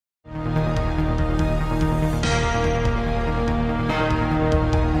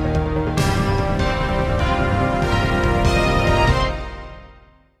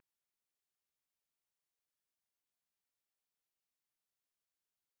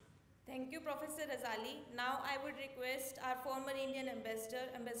Thank you, Professor Razali. Now I would request our former Indian ambassador,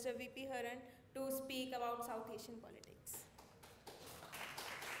 Ambassador VP Haran, to speak about South Asian politics.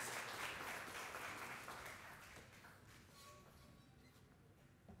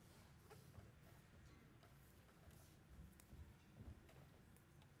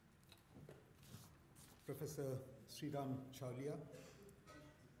 Professor Sriram Chaulia,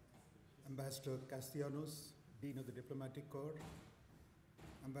 Ambassador Castellanos, Dean of the Diplomatic Corps,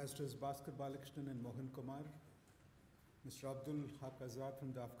 Ambassadors Bhaskar Balakrishnan and Mohan Kumar, Mr. Abdul Haq Azad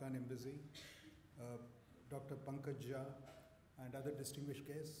from the Afghan Embassy, Dr. Pankaj Jha, and other distinguished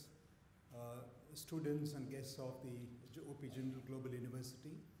guests, students and guests of the OP Jindal Global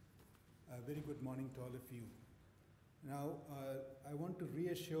University. A very good morning to all of you. Now, I want to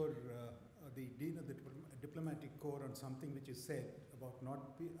reassure the Dean of the Diplomatic Corps on something which is said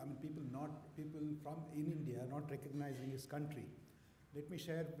about people from in India not recognizing his country. Let me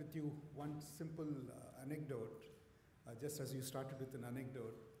share with you one simple anecdote, just as you started with an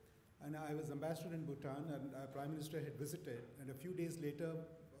anecdote. And I was ambassador in Bhutan, and our Prime Minister had visited, and a few days later,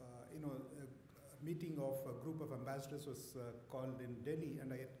 a meeting of a group of ambassadors was called in Delhi,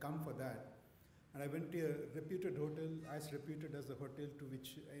 and I had come for that. And I went to a reputed hotel, as reputed as the hotel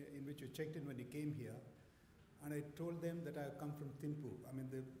in which you checked in when you came here. And I told them that I come from Thimphu.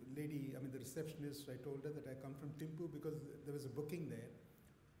 The receptionist, I told her that I come from Thimphu because there was a booking there.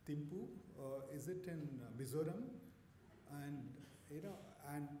 Thimphu, is it in Mizoram? And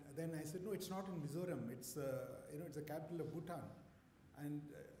then I said, no, it's not in Mizoram. It's the capital of Bhutan.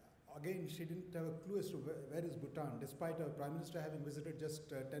 And again, she didn't have a clue as to where is Bhutan, despite our Prime Minister having visited just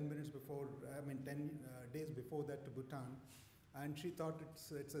 10 days before that to Bhutan. And she thought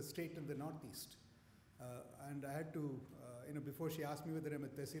it's a state in the northeast. And I had to, before she asked me whether I'm a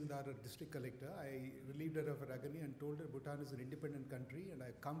Tehsildar or district collector, I relieved her of her agony and told her Bhutan is an independent country and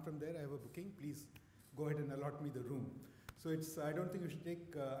I come from there, I have a booking, please go ahead and allot me the room. So I don't think you should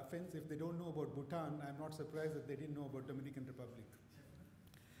take offense if they don't know about Bhutan. I'm not surprised that they didn't know about Dominican Republic.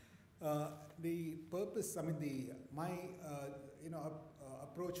 The purpose, my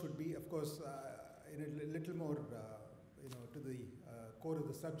approach would be, of course, in a little more, to the core of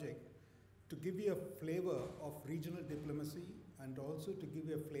the subject, to give you a flavor of regional diplomacy and also to give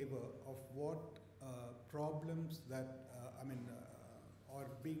you a flavor of what problems that are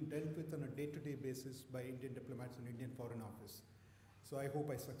being dealt with on a day-to-day basis by Indian diplomats and Indian Foreign Office. So I hope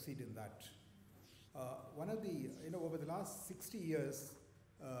I succeed in that. Over the last 60 years,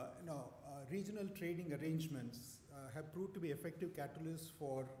 regional trading arrangements have proved to be effective catalysts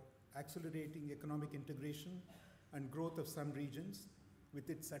for accelerating economic integration and growth of some regions, with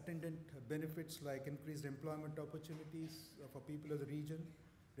its attendant benefits like increased employment opportunities for people of the region,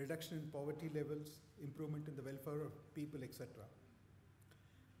 reduction in poverty levels, improvement in the welfare of people, etc.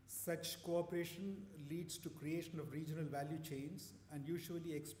 Such cooperation leads to creation of regional value chains and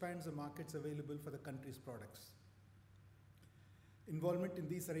usually expands the markets available for the country's products. Involvement in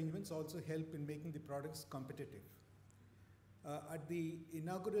these arrangements also help in making the products competitive. At the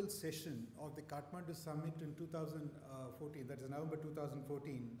inaugural session of the Kathmandu summit in 2014, that is November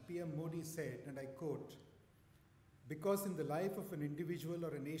 2014, PM Modi said, and I quote, "Because in the life of an individual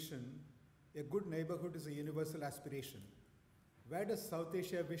or a nation, a good neighborhood is a universal aspiration. Where does South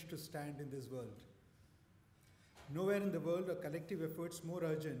Asia wish to stand in this world? Nowhere in the world are collective efforts more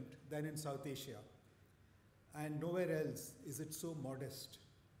urgent than in South Asia. And nowhere else is it so modest.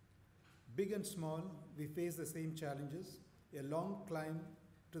 Big and small, we face the same challenges, a long climb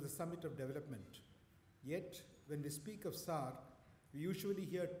to the summit of development. Yet, when we speak of SAARC, we usually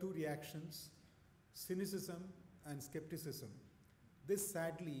hear two reactions, cynicism and skepticism. This,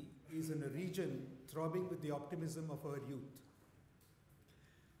 sadly, is in a region throbbing with the optimism of our youth.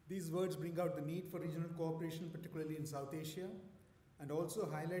 These words bring out the need for regional cooperation, particularly in South Asia, and also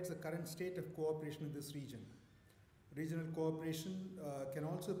highlights the current state of cooperation in this region. Regional cooperation can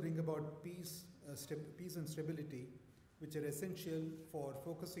also bring about peace and stability, which are essential for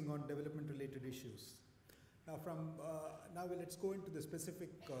focusing on development-related issues. Now, let's go into the specific,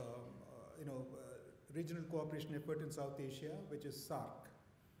 regional cooperation effort in South Asia, which is SAARC.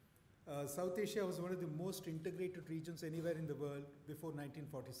 South Asia was one of the most integrated regions anywhere in the world before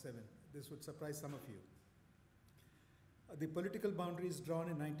 1947. This would surprise some of you. The political boundaries drawn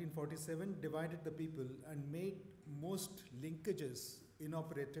in 1947 divided the people and made most linkages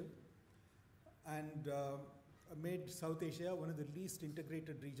inoperative and made South Asia one of the least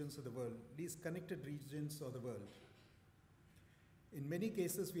integrated regions of the world, least connected regions of the world. In many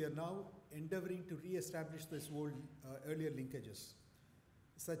cases, we are now endeavoring to re-establish this old earlier linkages.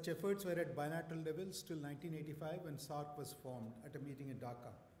 Such efforts were at bilateral levels till 1985 when SAARC was formed at a meeting in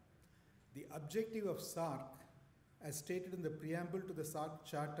Dhaka. The objective of SARC, as stated in the preamble to the SARC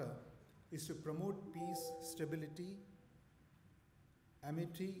Charter, is to promote peace, stability,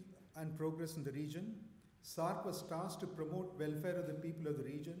 amity, and progress in the region. SARC was tasked to promote welfare of the people of the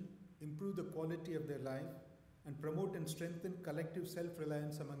region, improve the quality of their life, and promote and strengthen collective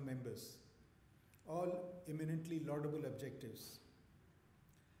self-reliance among members. All eminently laudable objectives.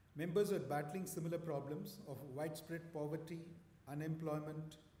 Members are battling similar problems of widespread poverty,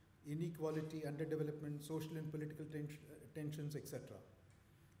 unemployment, inequality, underdevelopment, social and political tensions, etc.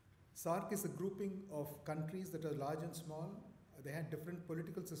 SARC is a grouping of countries that are large and small. They had different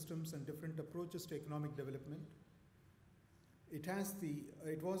political systems and different approaches to economic development. It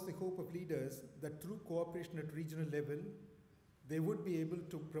was the hope of leaders that through cooperation at regional level, they would be able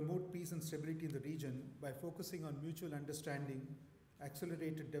to promote peace and stability in the region by focusing on mutual understanding,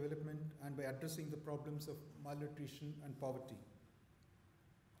 accelerated development, and by addressing the problems of malnutrition and poverty.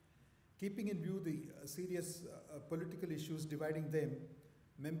 Keeping in view the serious political issues dividing them,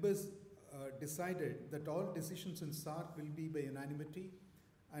 members decided that all decisions in SARC will be by unanimity,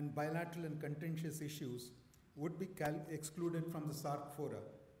 and bilateral and contentious issues would be excluded from the SARC fora.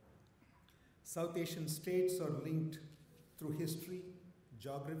 South Asian states are linked through history,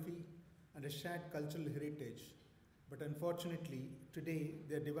 geography, and a shared cultural heritage. But unfortunately, today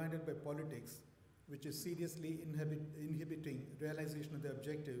they are divided by politics, which is seriously inhibiting realization of the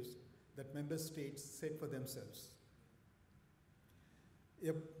objectives that member states set for themselves.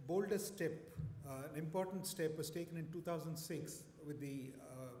 A bolder step, an important step was taken in 2006 with the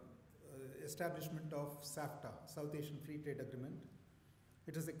establishment of SAFTA, South Asian Free Trade Agreement.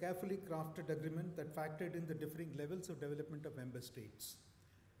 It is a carefully crafted agreement that factored in the differing levels of development of member states.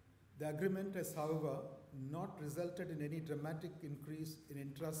 The agreement has, however, not resulted in any dramatic increase in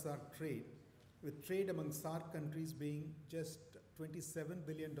intra-SARC trade, with trade among SARC countries being just $27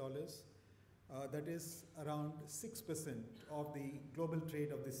 billion, that is around 6% of the global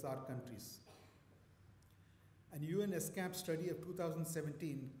trade of the SARC countries. An UN ESCAP study of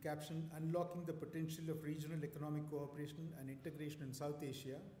 2017 captioned Unlocking the Potential of Regional Economic Cooperation and Integration in South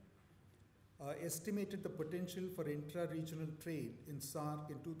Asia estimated the potential for intra-regional trade in SARC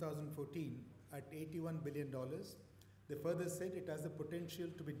in 2014 at $81 billion. They further said it has the potential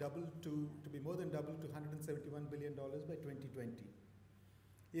to be more than double to $171 billion by 2020.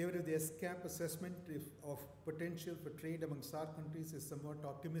 Even if the ESCAP assessment of potential for trade among SARC countries is somewhat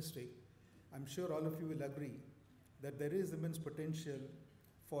optimistic, I'm sure all of you will agree that there is immense potential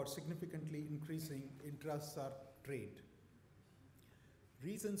for significantly increasing intra-SARC trade.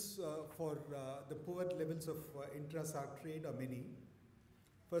 Reasons for the poor levels of intra-SARC trade are many.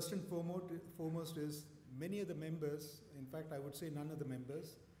 First and foremost is many of the members, in fact I would say none of the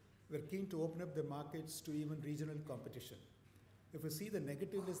members, were keen to open up their markets to even regional competition. If you see the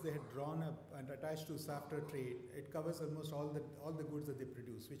negative list they had drawn up and attached to SAFTA trade, it covers almost all the goods that they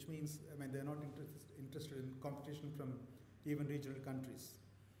produce, which means they're not interested in competition from even regional countries.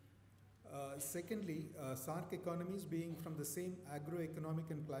 Secondly, SARC economies being from the same agroeconomic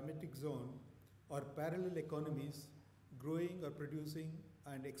and climatic zone or parallel economies growing or producing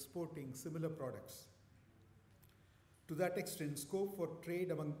and exporting similar products. To that extent, scope for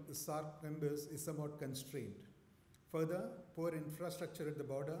trade among the SARC members is somewhat constrained. Further, poor infrastructure at the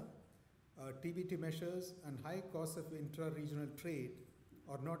border, TBT measures, and high costs of intra-regional trade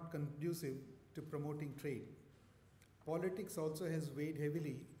are not conducive to promoting trade. Politics also has weighed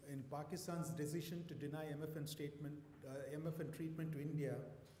heavily in Pakistan's decision to deny MFN treatment to India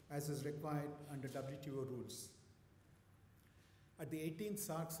as is required under WTO rules. At the 18th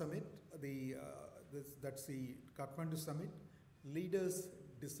SARC summit, that's the Kathmandu summit, leaders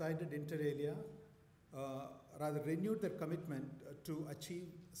decided inter alia, renewed their commitment to achieve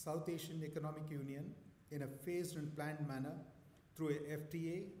South Asian Economic Union in a phased and planned manner through a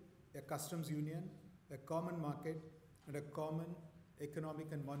FTA, a customs union, a common market, and a common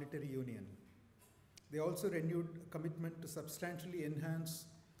economic and monetary union. They also renewed commitment to substantially enhance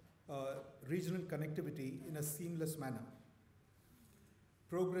regional connectivity in a seamless manner.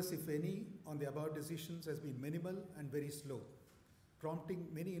 Progress, if any, on the above decisions has been minimal and very slow, prompting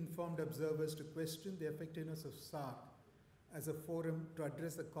many informed observers to question the effectiveness of SARC as a forum to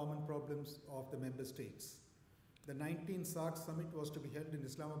address the common problems of the member states. The 19th SARC summit was to be held in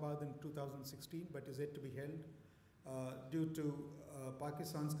Islamabad in 2016, but is yet to be held due to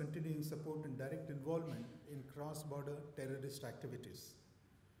Pakistan's continuing support and direct involvement in cross-border terrorist activities.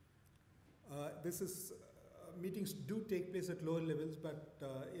 Meetings do take place at lower levels, but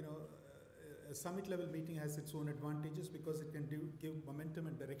a summit level meeting has its own advantages because it can give momentum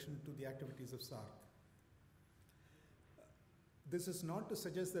and direction to the activities of SARC. This is not to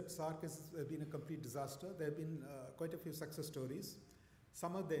suggest that SAARC has been a complete disaster. There have been quite a few success stories.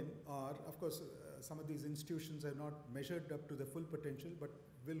 Some of them are, of course, some of these institutions have not measured up to the full potential, but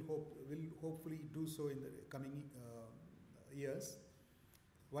will hopefully do so in the coming years.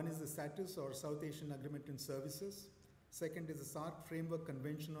 One is the SATIS, or South Asian Agreement in Services. Second is the SAARC Framework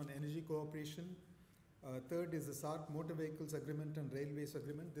Convention on Energy Cooperation. Third is the SAARC Motor Vehicles Agreement and Railways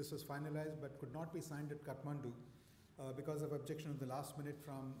Agreement. This was finalized but could not be signed at Kathmandu because of objection at the last minute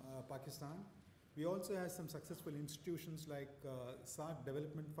from Pakistan. We also have some successful institutions like SAARC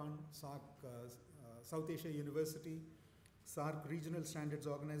Development Fund, SAARC South Asia University, SAARC Regional Standards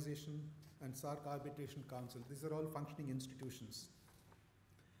Organization, and SAARC Arbitration Council. These are all functioning institutions.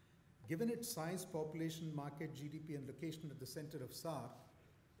 Given its size, population, market, GDP, and location at the center of SAARC,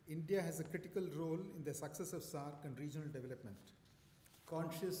 India has a critical role in the success of SAARC and regional development.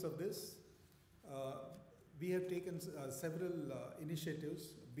 Conscious of this, we have taken several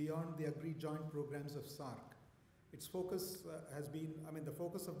initiatives beyond the agreed joint programs of SAARC. Its focus has been, the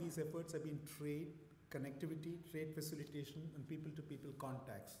focus of these efforts have been trade, connectivity, trade facilitation, and people-to-people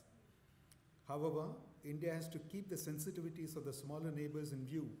contacts. However, India has to keep the sensitivities of the smaller neighbors in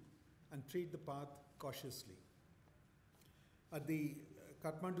view and treat the path cautiously. At the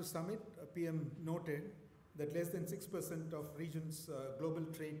Kathmandu summit, PM noted that less than 6% of region's global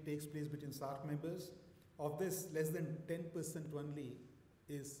trade takes place between SAARC members. Of this, less than 10% only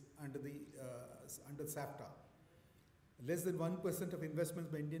is under SAFTA. Less than 1% of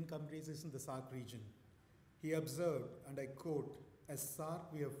investments by Indian companies is in the SAARC region. He observed, and I quote, "As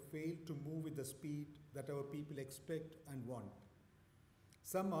SAARC, we have failed to move with the speed that our people expect and want."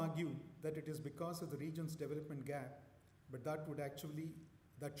 Some argue that it is because of the region's development gap, but that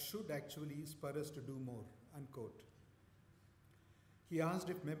should actually spur us to do more, unquote. He asked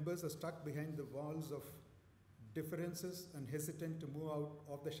if members are stuck behind the walls of differences and hesitant to move out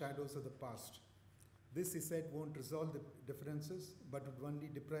of the shadows of the past. This, he said, won't resolve the differences, but would only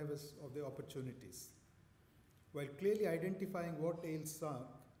deprive us of the opportunities. While clearly identifying what ails SAARC,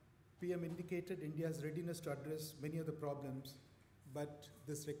 PM indicated India's readiness to address many of the problems, but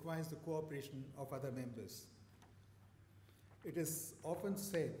this requires the cooperation of other members. It is often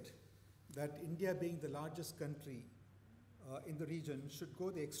said that India, being the largest country in the region, should go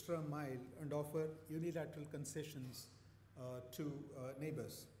the extra mile and offer unilateral concessions to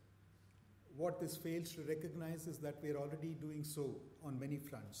neighbors. What this fails to recognize is that we are already doing so on many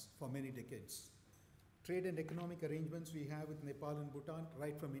fronts for many decades. Trade and economic arrangements we have with Nepal and Bhutan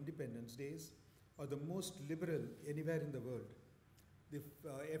right from independence days are the most liberal anywhere in the world. The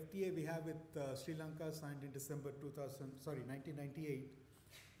FTA we have with Sri Lanka, signed in December 1998,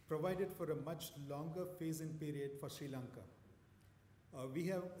 provided for a much longer phase-in period for Sri Lanka. We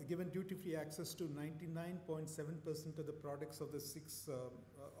have given duty-free access to 99.7% of the products of the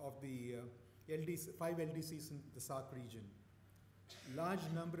five LDCs in the SAARC region.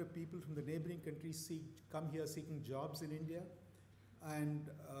 Large number of people from the neighboring countries come here seeking jobs in India, and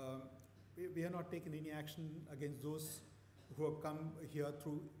we have not taken any action against those who have come here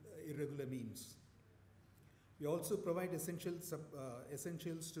through irregular means. We also provide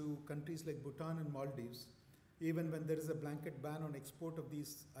essentials to countries like Bhutan and Maldives, even when there is a blanket ban on export of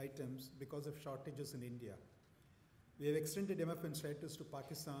these items because of shortages in India. We have extended MFN status to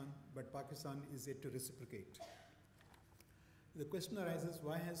Pakistan, but Pakistan is yet to reciprocate. The question arises,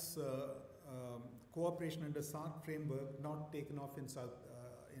 why has cooperation under SAARC framework not taken off in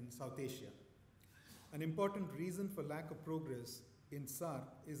South Asia? An important reason for lack of progress in SAARC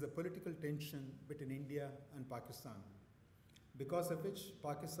is the political tension between India and Pakistan, because of which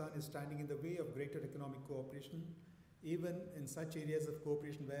Pakistan is standing in the way of greater economic cooperation, even in such areas of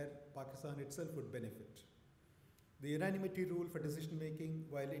cooperation where Pakistan itself would benefit. The unanimity rule for decision making,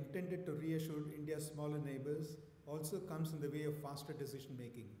 while intended to reassure India's smaller neighbors, also comes in the way of faster decision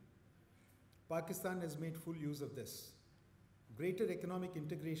making. Pakistan has made full use of this. Greater economic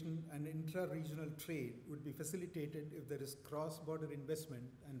integration and intra-regional trade would be facilitated if there is cross-border investment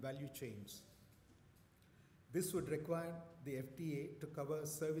and value chains. This would require the FTA to cover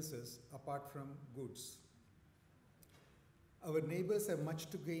services apart from goods. Our neighbors have much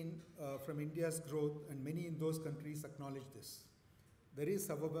to gain from India's growth, and many in those countries acknowledge this. There is,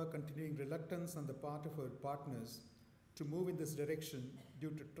 however, continuing reluctance on the part of our partners to move in this direction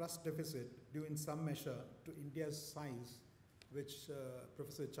due to trust deficit due in some measure to India's size, which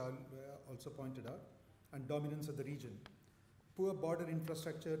Professor Chal also pointed out, and dominance of the region. Poor border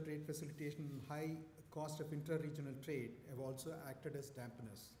infrastructure, trade facilitation, and high cost of intra-regional trade have also acted as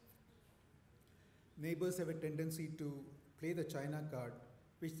dampeners. Neighbors have a tendency to play the China card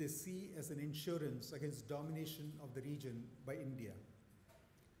which they see as an insurance against domination of the region by India.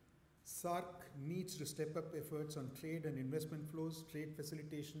 SAARC needs to step up efforts on trade and investment flows, trade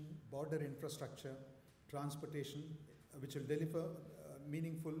facilitation, border infrastructure, transportation, which will deliver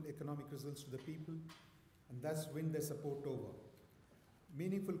meaningful economic results to the people and thus win their support over.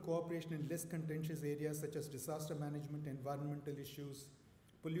 Meaningful cooperation in less contentious areas such as disaster management, environmental issues,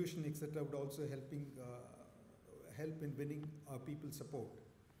 pollution, etc. would also help in winning our people's support.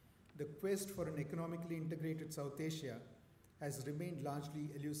 The quest for an economically integrated South Asia has remained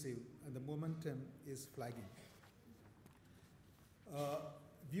largely elusive and the momentum is flagging.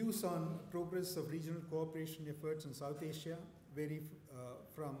 Views on progress of regional cooperation efforts in South Asia vary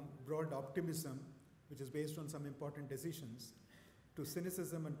from broad optimism, which is based on some important decisions, to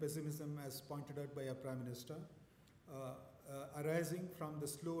cynicism and pessimism as pointed out by our Prime Minister, arising from the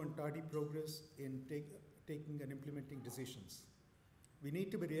slow and tardy progress in taking and implementing decisions. We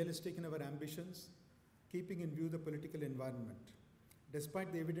need to be realistic in our ambitions, keeping in view the political environment.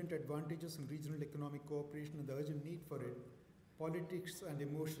 Despite the evident advantages in regional economic cooperation and the urgent need for it, politics and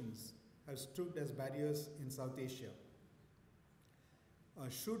emotions have stood as barriers in South Asia.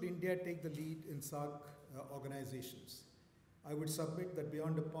 Should India take the lead in SAARC organizations? I would submit that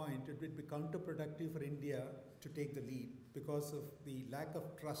beyond a point, it would be counterproductive for India to take the lead because of the lack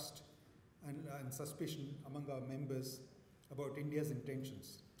of trust and suspicion among our members about India's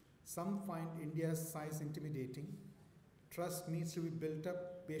intentions. Some find India's size intimidating. Trust needs to be built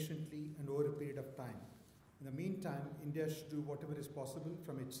up patiently and over a period of time. In the meantime, India should do whatever is possible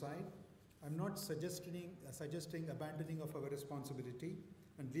from its side. I'm not suggesting abandoning of our responsibility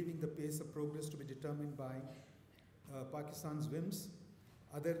and leaving the pace of progress to be determined by Pakistan's whims.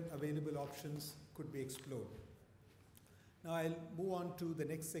 Other available options could be explored. Now I'll move on to the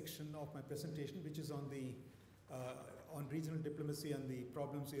next section of my presentation, which is on regional diplomacy and the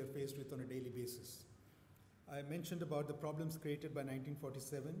problems we are faced with on a daily basis. I mentioned about the problems created by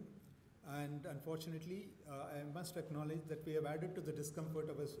 1947, and unfortunately, I must acknowledge that we have added to the discomfort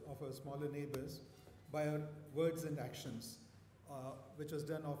of our smaller neighbors by our words and actions, which was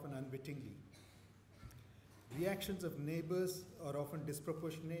done often unwittingly. Reactions of neighbors are often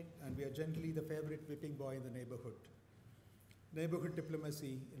disproportionate, and we are generally the favorite whipping boy in the neighborhood. Neighborhood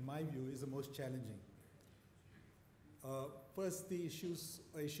diplomacy, in my view, is the most challenging. First, the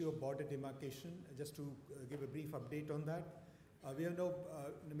issue of border demarcation. Just to give a brief update on that. We have no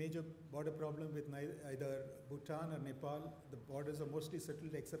major border problem with either Bhutan or Nepal. The borders are mostly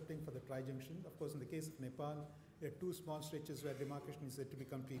settled excepting for the tri-junction. Of course, in the case of Nepal, there are two small stretches where demarcation is yet to be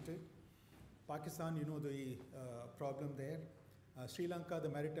completed. Pakistan, you know the problem there. Sri Lanka, the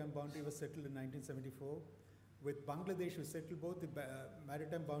maritime boundary was settled in 1974. With Bangladesh, we settled both the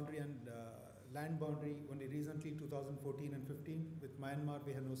maritime boundary and land boundary only recently, 2014 and 15. With Myanmar,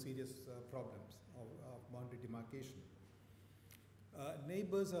 we have no serious problems of boundary demarcation.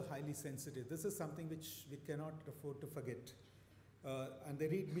 Neighbors are highly sensitive. This is something which we cannot afford to forget. And they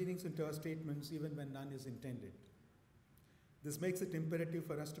read meanings into our statements even when none is intended. This makes it imperative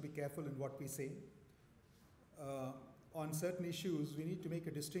for us to be careful in what we say. On certain issues, we need to make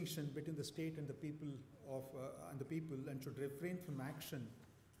a distinction between the state and the people and should refrain from action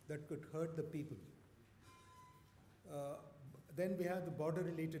that could hurt the people. Then we have the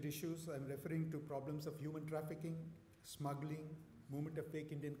border-related issues. I'm referring to problems of human trafficking, smuggling, movement of fake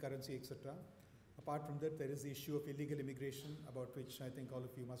Indian currency, etc. Apart from that, there is the issue of illegal immigration, about which I think all of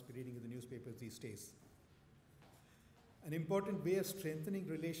you must be reading in the newspapers these days. An important way of strengthening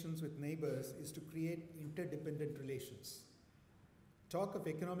relations with neighbors is to create interdependent relations. Talk of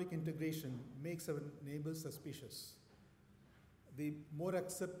economic integration makes our neighbors suspicious. The more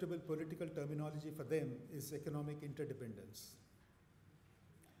acceptable political terminology for them is economic interdependence.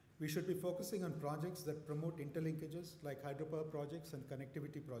 We should be focusing on projects that promote interlinkages like hydropower projects and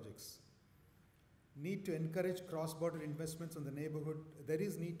connectivity projects. Need to encourage cross-border investments in the neighborhood. There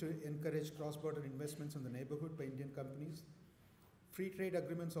is need to encourage cross-border investments in the neighborhood by Indian companies. Free trade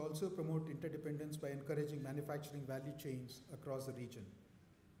agreements also promote interdependence by encouraging manufacturing value chains across the region.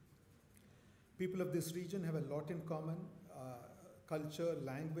 People of this region have a lot in common, culture,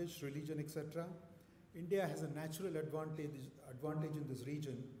 language, religion, etc. India has a natural advantage in this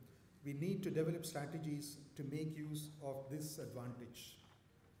region. We need to develop strategies to make use of this advantage.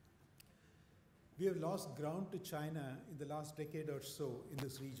 We have lost ground to China in the last decade or so in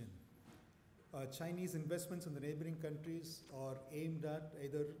this region. Chinese investments in the neighboring countries are aimed at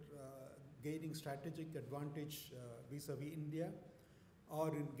either gaining strategic advantage vis-a-vis India or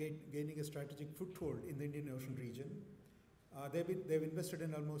in gaining a strategic foothold in the Indian Ocean region. They've invested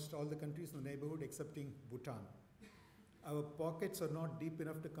in almost all the countries in the neighborhood excepting Bhutan. Our pockets are not deep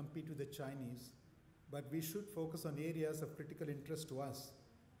enough to compete with the Chinese, but we should focus on areas of critical interest to us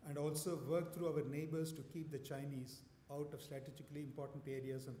and also work through our neighbors to keep the Chinese out of strategically important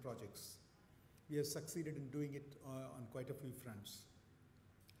areas and projects. We have succeeded in doing it on quite a few fronts.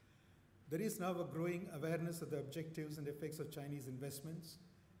 There is now a growing awareness of the objectives and effects of Chinese investments,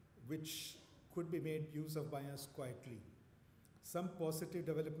 which could be made use of by us quietly. Some positive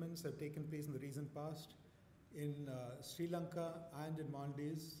developments have taken place in the recent past. In Sri Lanka and in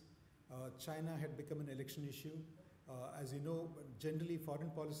Maldives, China had become an election issue. As you know, generally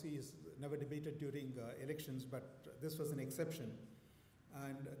foreign policy is never debated during elections, but this was an exception.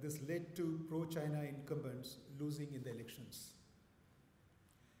 And this led to pro-China incumbents losing in the elections.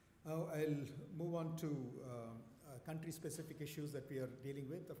 Now I'll move on to country-specific issues that we are dealing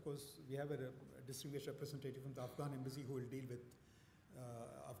with. Of course, we have a distinguished representative from the Afghan embassy who will deal with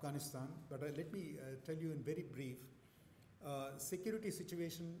Afghanistan. But let me tell you in very brief, security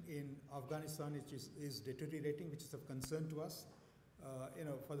situation in Afghanistan is deteriorating, which is of concern to us.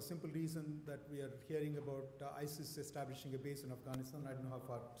 For the simple reason that we are hearing about ISIS establishing a base in Afghanistan. I don't know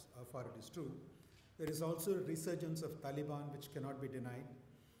how far it is true. There is also a resurgence of Taliban, which cannot be denied.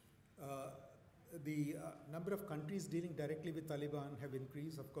 The number of countries dealing directly with Taliban have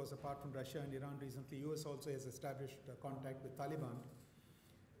increased. Of course, apart from Russia and Iran recently, US also has established contact with Taliban.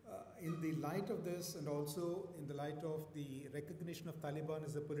 In the light of this, and also in the light of the recognition of Taliban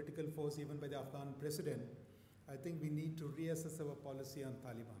as a political force even by the Afghan president, I think we need to reassess our policy on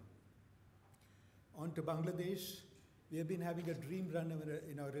Taliban. On to Bangladesh. We have been having a dream run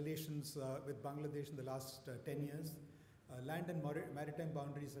in our relations with Bangladesh in the last 10 years. Land and maritime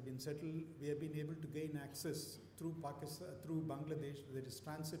boundaries have been settled. We have been able to gain access through Pakistan, through Bangladesh. There is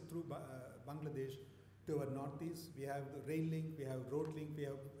transit through Bangladesh to our northeast. We have the rail link, we have road link, we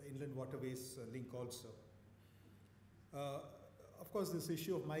have inland waterways link also. Of course, this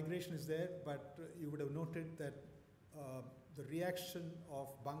issue of migration is there, but you would have noted that the reaction of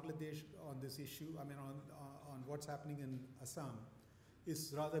Bangladesh on this issue, on what's happening in Assam,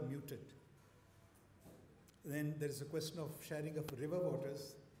 is rather muted. Then there is a question of sharing of river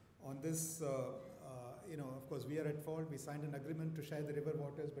waters. On this, of course, we are at fault. We signed an agreement to share the river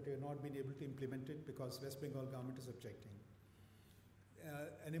waters, but we have not been able to implement it because West Bengal government is objecting.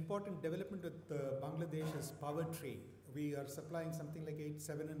 An important development with Bangladesh is power trade. We are supplying something like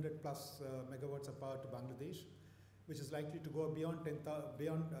 700 plus megawatts of power to Bangladesh, which is likely to go beyond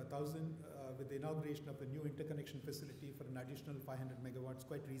 1,000 with the inauguration of a new interconnection facility for an additional 500 megawatts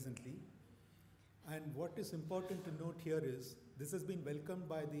quite recently. And what is important to note here is this has been welcomed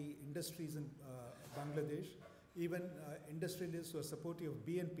by the industries in Bangladesh. Even industrialists who are supportive of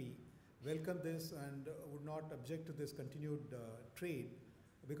BNP welcome this and would not object to this continued trade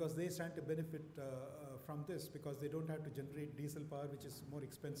because they stand to benefit from this because they don't have to generate diesel power, which is more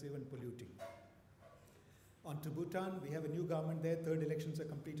expensive and polluting. On to Bhutan, we have a new government there. Third elections are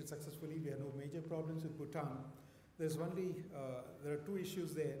completed successfully. We have no major problems with Bhutan. There are two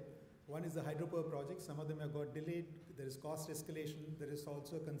issues there. One is the hydropower projects. Some of them have got delayed. There is cost escalation. There is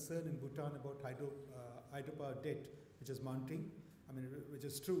also a concern in Bhutan about hydropower debt, which is mounting. Which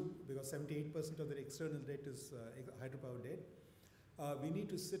is true because 78% of their external debt is hydropower debt. We need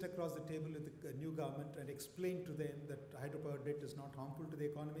to sit across the table with the new government and explain to them that hydropower debt is not harmful to the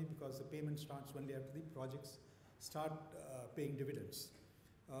economy because the payment starts only after the projects start paying dividends.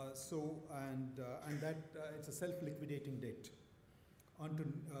 And that it's a self-liquidating debt.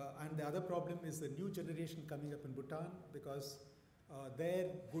 And the other problem is the new generation coming up in Bhutan because their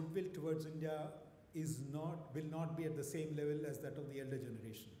goodwill towards India will not be at the same level as that of the elder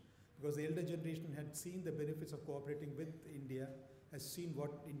generation. Because the elder generation had seen the benefits of cooperating with India, has seen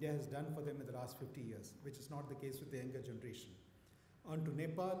what India has done for them in the last 50 years, which is not the case with the younger generation. On to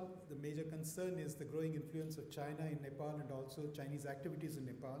Nepal, the major concern is the growing influence of China in Nepal and also Chinese activities in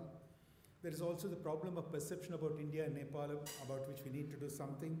Nepal. There is also the problem of perception about India and Nepal, about which we need to do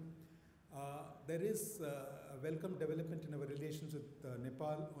something. There is a welcome development in our relations with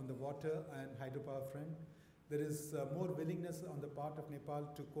Nepal on the water and hydropower front. There is more willingness on the part of Nepal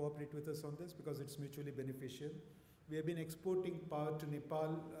to cooperate with us on this because it's mutually beneficial. We have been exporting power to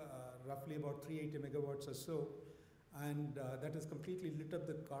Nepal, roughly about 380 megawatts or so, and that has completely lit up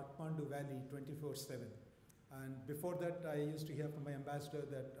the Kathmandu Valley 24/7. And before that, I used to hear from my ambassador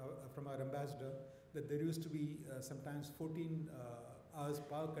from our ambassador that there used to be sometimes 14 hours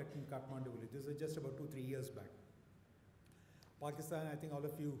power cut in Kathmandu village. This is just about 2-3 years back. Pakistan, I think all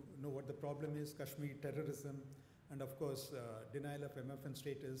of you know what the problem is: Kashmir terrorism, and of course denial of MFN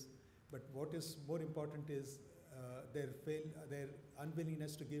status. But what is more important is their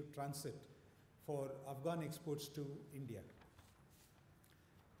unwillingness to give transit for Afghan exports to India.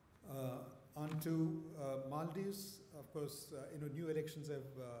 On to Maldives, of course, new elections have,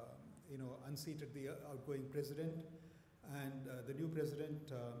 unseated the outgoing president, and the new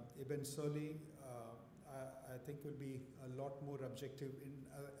president, Ibn Soli, I think will be a lot more objective in,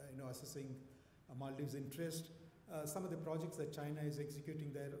 assessing Maldives' interest. Some of the projects that China is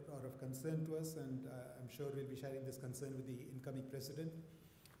executing there are of concern to us, and I'm sure we'll be sharing this concern with the incoming president.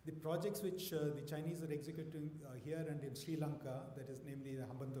 The projects which the Chinese are executing here and in Sri Lanka, that is namely the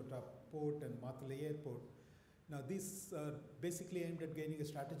Hambantota port and Matale airport, now these are basically aimed at gaining a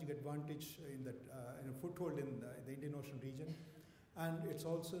strategic advantage in a foothold in the Indian Ocean region, and it's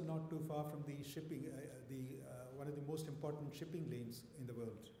also not too far from the shipping, one of the most important shipping lanes in the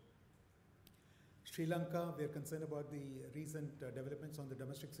world. Sri Lanka, we are concerned about the recent developments on the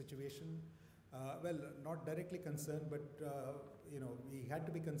domestic situation. Well, not directly concerned, but we had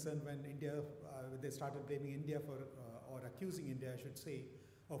to be concerned when they started blaming India for, or accusing India, I should say,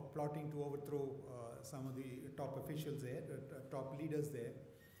 of plotting to overthrow some of the top officials there, top leaders there.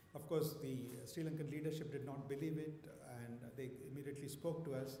 Of course, the Sri Lankan leadership did not believe it, and they immediately spoke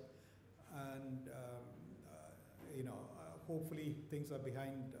to us. And hopefully things are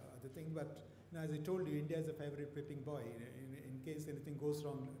behind the thing. But as I told you, India is a favorite whipping boy. In case anything goes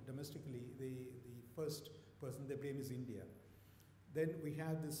wrong domestically, the first person they blame is India. Then we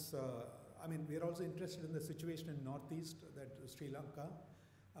have this, we are also interested in the situation in Northeast, that Sri Lanka.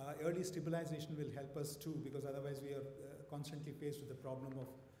 Early stabilization will help us too, because otherwise we are constantly faced with the problem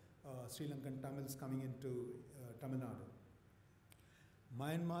of Sri Lankan Tamils coming into Tamil Nadu.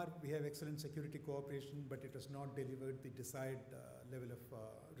 Myanmar, we have excellent security cooperation, but it has not delivered the desired level of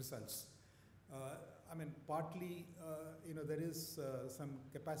results. Partly, there is some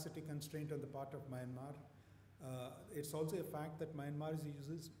capacity constraint on the part of Myanmar. It's also a fact that Myanmar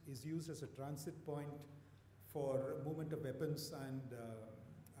is used as a transit point for movement of weapons and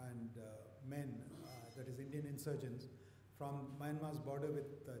men, that is Indian insurgents, from Myanmar's border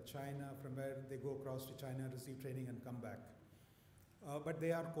with China, from where they go across to China, receive training and come back. But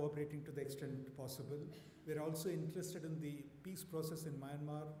they are cooperating to the extent possible. We're also interested in the peace process in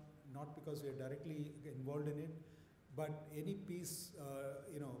Myanmar, not because we are directly involved in it, but any peace,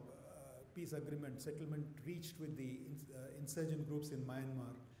 peace agreement, settlement reached with the insurgent groups in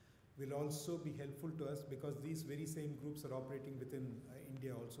Myanmar will also be helpful to us, because these very same groups are operating within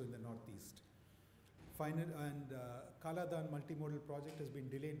India also in the Northeast. Kaladan multimodal project has been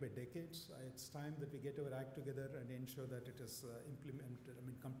delayed by decades. It's time that we get our act together and ensure that it is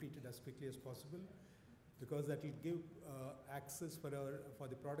completed as quickly as possible, because that will give access for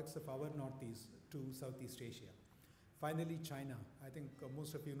the products of our Northeast to Southeast Asia. Finally, China. I think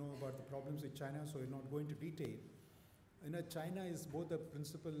most of you know about the problems with China, so we're not going to detail. China is both a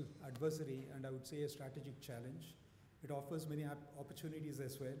principal adversary and I would say a strategic challenge. It offers many opportunities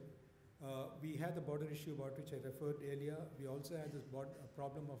as well. We had the border issue about which I referred earlier. We also had this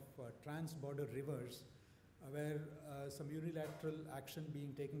problem of trans-border rivers, where some unilateral action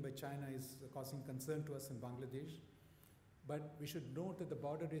being taken by China is causing concern to us in Bangladesh. But we should note that the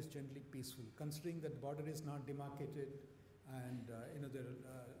border is generally peaceful, considering that the border is not demarcated, and there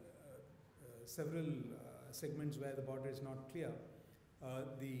are several segments where the border is not clear.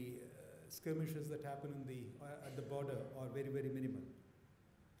 The skirmishes that happen at the border are very, very minimal.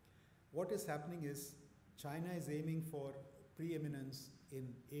 What is happening is China is aiming for preeminence in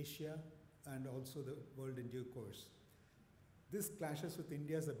Asia and also the world in due course. This clashes with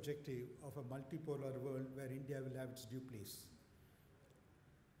India's objective of a multipolar world where India will have its due place.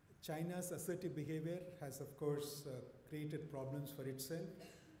 China's assertive behavior has, of course, created problems for itself.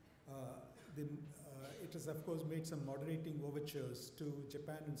 It has, of course, made some moderating overtures to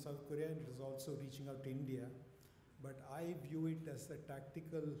Japan and South Korea, and it is also reaching out to India. But I view it as a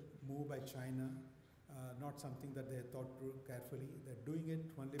tactical move by China, not something that they have thought through carefully. They're doing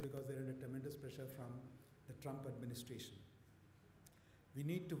it only because they're under tremendous pressure from the Trump administration. We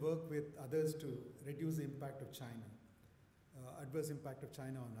need to work with others to reduce the impact of China, adverse impact of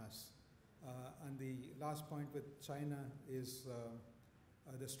China on us. And the last point with China is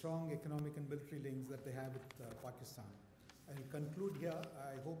the strong economic and military links that they have with Pakistan. I'll conclude here.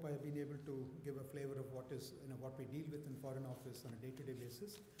 I hope I have been able to give a flavor of what we deal with in Foreign Office on a day-to-day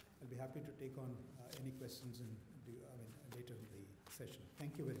basis. I'll be happy to take on any questions later in the session.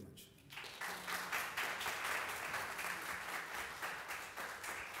 Thank you very much.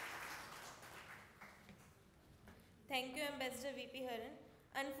 Thank you, Ambassador VP Haran.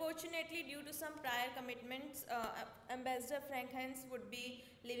 Unfortunately, due to some prior commitments, Ambassador Frank Hens would be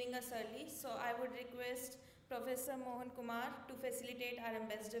leaving us early, so I would request Professor Mohan Kumar to facilitate our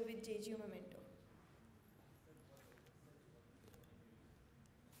ambassador with JGU Memento.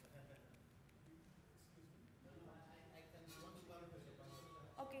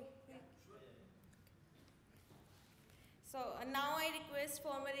 So now I request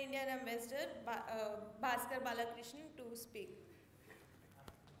former Indian Ambassador Bhaskar Balakrishnan to speak.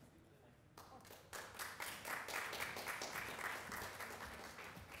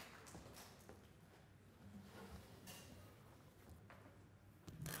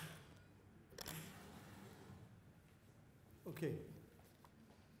 Okay,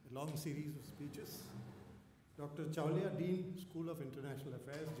 a long series of speeches. Dr. Chawliya, Dean, School of International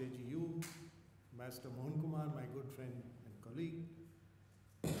Affairs, JGU, Master Mohan Kumar, my good friend and colleague,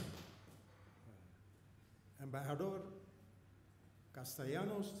 Embajador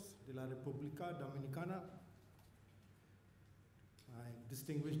Castellanos de la República Dominicana, my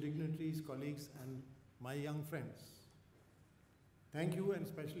distinguished dignitaries, colleagues, and my young friends. Thank you, and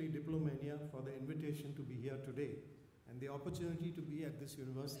especially Diplomania, for the invitation to be here today and the opportunity to be at this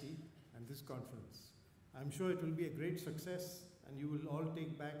university and this conference. I'm sure it will be a great success, and you will all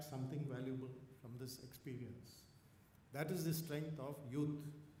take back something valuable from this experience. That is the strength of youth.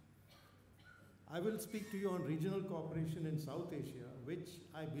 I will speak to you on regional cooperation in South Asia, which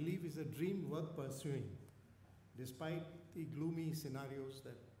I believe is a dream worth pursuing, despite the gloomy scenarios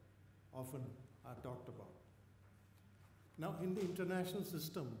that often are talked about. Now, in the international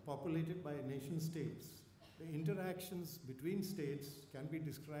system populated by nation states, the interactions between states can be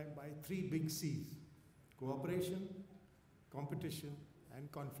described by three big C's: cooperation, competition,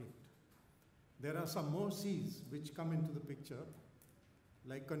 and conflict. There are some more C's which come into the picture,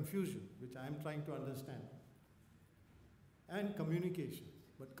 like confusion, which I am trying to understand, and communication.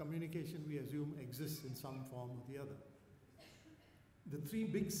 But communication, we assume, exists in some form or the other. The three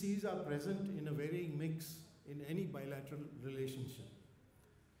big C's are present in a varying mix in any bilateral relationship.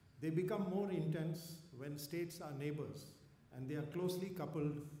 They become more intense when states are neighbors, and they are closely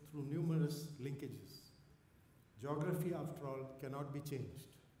coupled through numerous linkages. Geography, after all, cannot be changed.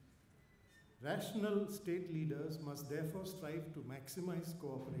 Rational state leaders must therefore strive to maximize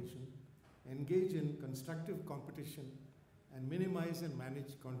cooperation, engage in constructive competition, and minimize and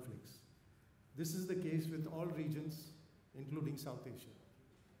manage conflicts. This is the case with all regions, including South Asia.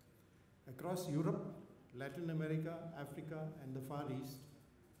 Across Europe, Latin America, Africa, and the Far East,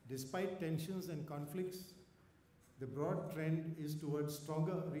 despite tensions and conflicts, the broad trend is towards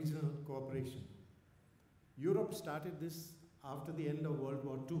stronger regional cooperation. Europe started this after the end of World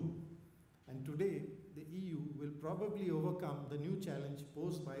War II, and today the EU will probably overcome the new challenge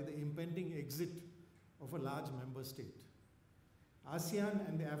posed by the impending exit of a large member state. ASEAN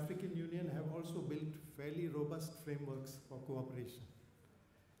and the African Union have also built fairly robust frameworks for cooperation.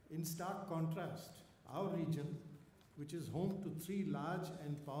 In stark contrast, our region, which is home to three large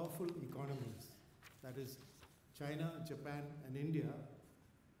and powerful economies, that is China, Japan, and India,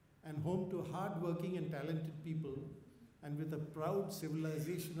 and home to hard-working and talented people, and with a proud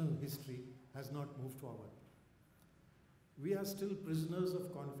civilizational history, has not moved forward. We are still prisoners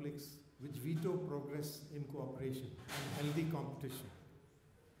of conflicts which veto progress in cooperation and healthy competition.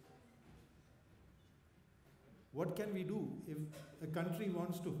 What can we do if a country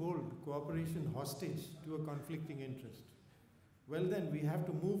wants to hold cooperation hostage to a conflicting interest? Well, then we have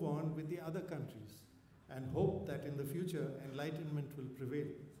to move on with the other countries and hope that in the future enlightenment will prevail.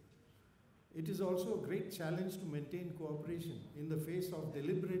 It is also a great challenge to maintain cooperation in the face of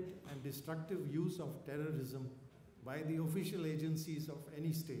deliberate and destructive use of terrorism by the official agencies of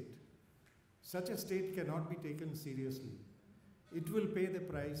any state. Such a state cannot be taken seriously. It will pay the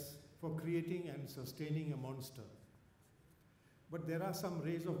price for creating and sustaining a monster. But there are some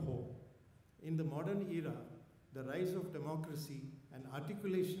rays of hope. In the modern era, the rise of democracy and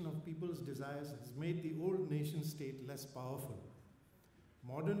articulation of people's desires has made the old nation state less powerful.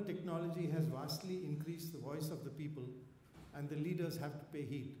 Modern technology has vastly increased the voice of the people, and the leaders have to pay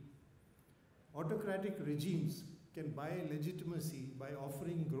heed. Autocratic regimes can buy legitimacy by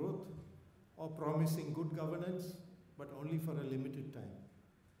offering growth or promising good governance, but only for a limited time.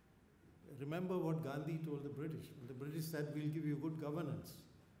 Remember what Gandhi told the British. When the British said, we'll give you good governance,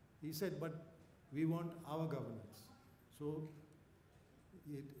 he said, but we want our governance. So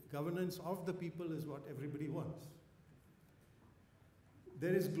governance of the people is what everybody wants.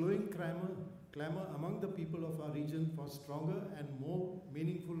 There is growing clamor among the people of our region for stronger and more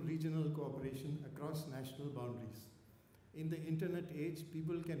meaningful regional cooperation across national boundaries. In the internet age,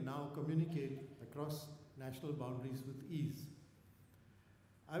 people can now communicate across national boundaries with ease.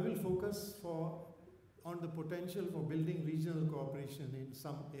 I will focus on the potential for building regional cooperation in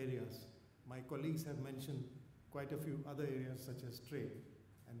some areas. My colleagues have mentioned quite a few other areas such as trade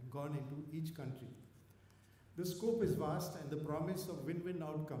and gone into each country. The scope is vast, and the promise of win-win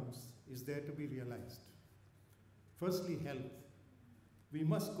outcomes is there to be realized. Firstly, health. We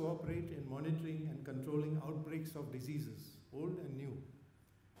must cooperate in monitoring and controlling outbreaks of diseases, old and new.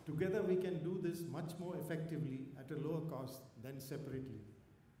 Together we can do this much more effectively at a lower cost than separately.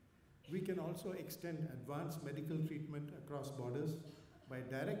 We can also extend advanced medical treatment across borders by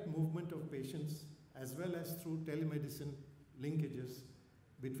direct movement of patients as well as through telemedicine linkages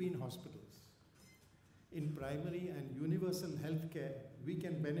between hospitals. In primary and universal healthcare, we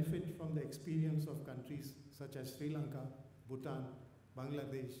can benefit from the experience of countries such as Sri Lanka, Bhutan,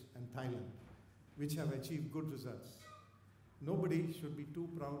 Bangladesh, and Thailand, which have achieved good results. Nobody should be too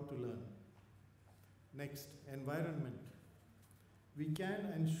proud to learn. Next, environment. We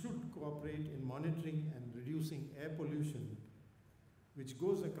can and should cooperate in monitoring and reducing air pollution, which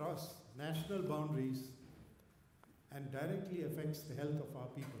goes across national boundaries and directly affects the health of our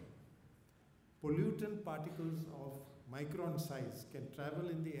people. Pollutant particles of micron size can travel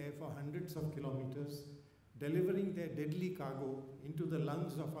in the air for hundreds of kilometers, delivering their deadly cargo into the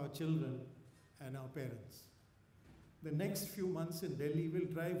lungs of our children and our parents. The next few months in Delhi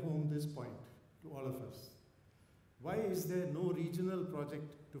will drive home this point to all of us. Why is there no regional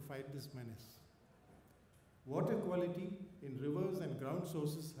project to fight this menace? Water quality in rivers and ground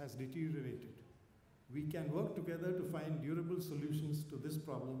sources has deteriorated. We can work together to find durable solutions to this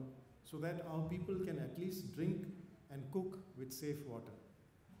problem so that our people can at least drink and cook with safe water.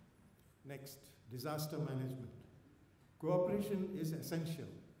 Next, disaster management. Cooperation is essential.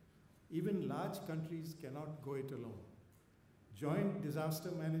 Even large countries cannot go it alone. Joint disaster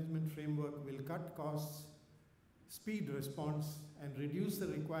management framework will cut costs, speed response, and reduce the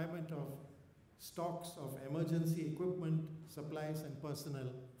requirement of stocks of emergency equipment, supplies, and personnel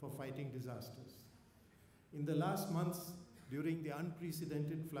for fighting disasters. In the last months, during the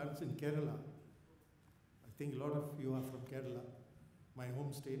unprecedented floods in Kerala, I think a lot of you are from Kerala, my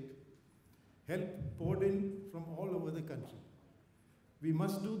home state, help poured in from all over the country. We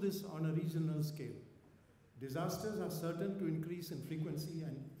must do this on a regional scale. Disasters are certain to increase in frequency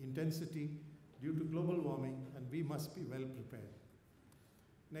and intensity due to global warming, and we must be well prepared.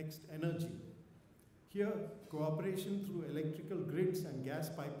 Next, energy. Here, cooperation through electrical grids and gas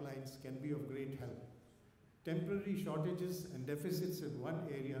pipelines can be of great help. Temporary shortages and deficits in one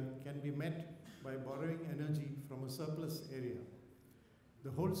area can be met by borrowing energy from a surplus area.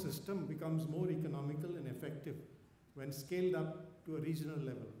 The whole system becomes more economical and effective when scaled up to a regional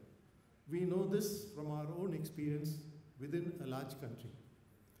level. We know this from our own experience within a large country.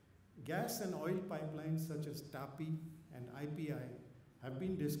 Gas and oil pipelines such as TAPI and IPI have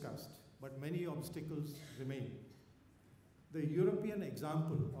been discussed, but many obstacles remain. The European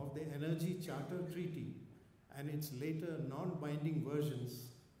example of the Energy Charter Treaty and its later non-binding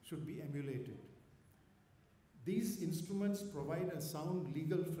versions should be emulated. These instruments provide a sound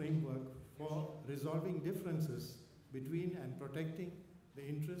legal framework for resolving differences between and protecting the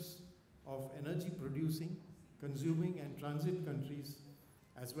interests of energy producing, consuming, and transit countries,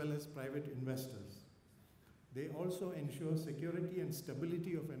 as well as private investors. They also ensure security and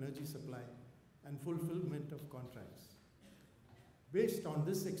stability of energy supply and fulfillment of contracts. Based on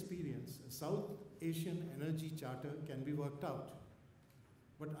this experience, a South Asian Energy Charter can be worked out.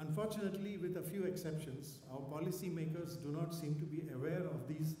 But unfortunately, with a few exceptions, our policymakers do not seem to be aware of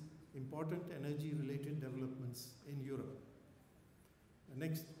these important energy-related developments in Europe.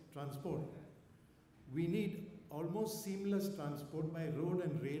 Next, transport. We need almost seamless transport by road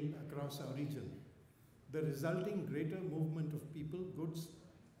and rail across our region. The resulting greater movement of people, goods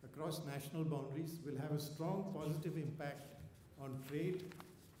across national boundaries will have a strong positive impact on trade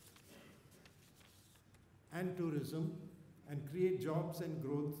and tourism and create jobs and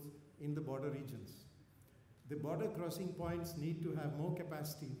growth in the border regions. The border crossing points need to have more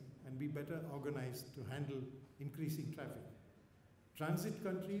capacity and be better organized to handle increasing traffic. Transit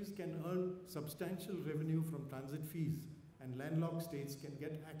countries can earn substantial revenue from transit fees, and landlocked states can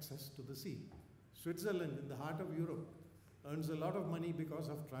get access to the sea. Switzerland, in the heart of Europe, earns a lot of money because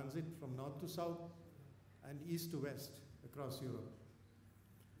of transit from north to south and east to west across Europe.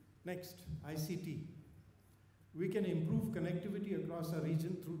 Next, ICT. We can improve connectivity across our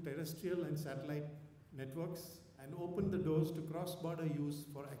region through terrestrial and satellite networks and open the doors to cross-border use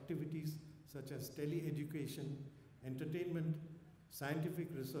for activities such as tele-education, entertainment, scientific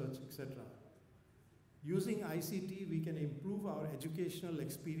research, etc. Using ICT, we can improve our educational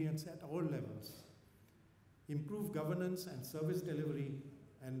experience at all levels, improve governance and service delivery,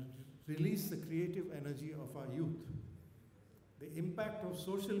 and release the creative energy of our youth. The impact of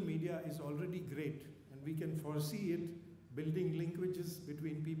social media is already great, and we can foresee it building linkages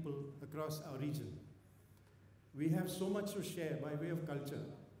between people across our region. We have so much to share by way of culture,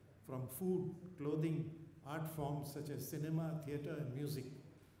 from food, clothing, art forms such as cinema, theatre, and music.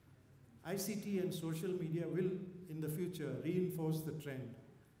 ICT and social media will, in the future, reinforce the trend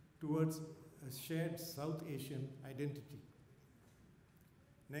towards a shared South Asian identity.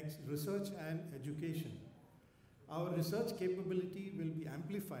 Next, research and education. Our research capability will be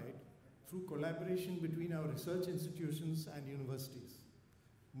amplified through collaboration between our research institutions and universities.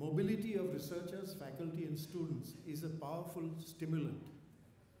 Mobility of researchers, faculty, and students is a powerful stimulant.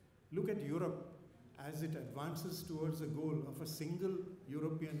 Look at Europe as it advances towards the goal of a single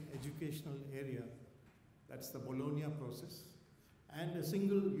European educational area, that's the Bologna process, and a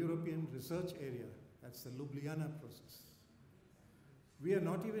single European research area, that's the Ljubljana process. We are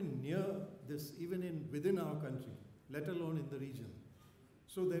not even near this, even within our country, let alone in the region.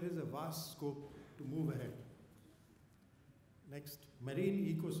 So there is a vast scope to move ahead. Next, marine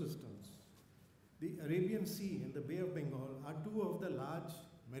ecosystems. The Arabian Sea and the Bay of Bengal are two of the large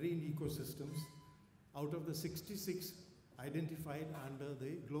marine ecosystems out of the 66 identified under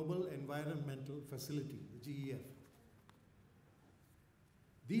the Global Environmental Facility, the GEF.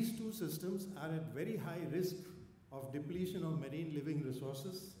 These two systems are at very high risk of depletion of marine living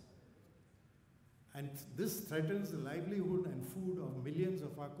resources, and this threatens the livelihood and food of millions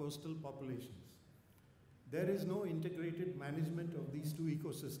of our coastal populations. There is no integrated management of these two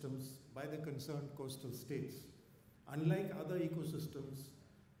ecosystems by the concerned coastal states, unlike other ecosystems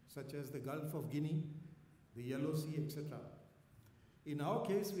such as the Gulf of Guinea, the Yellow Sea, etc. In our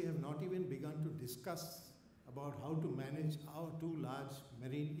case, we have not even begun to discuss about how to manage our two large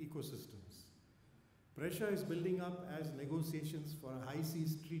marine ecosystems. Pressure is building up as negotiations for a high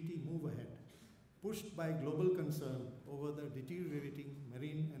seas treaty move ahead, pushed by global concern over the deteriorating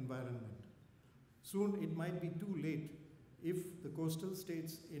marine environment. Soon it might be too late if the coastal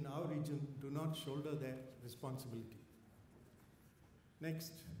states in our region do not shoulder their responsibility.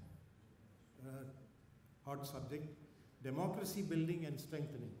 Next, hot subject, democracy building and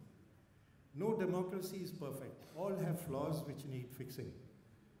strengthening. No democracy is perfect. All have flaws which need fixing.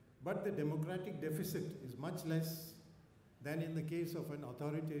 But the democratic deficit is much less than in the case of an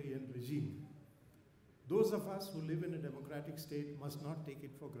authoritarian regime. Those of us who live in a democratic state must not take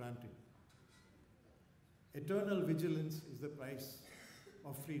it for granted. Eternal vigilance is the price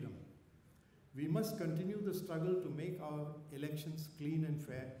of freedom. We must continue the struggle to make our elections clean and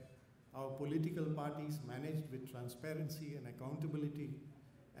fair, our political parties managed with transparency and accountability,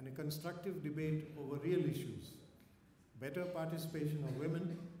 and a constructive debate over real issues, better participation of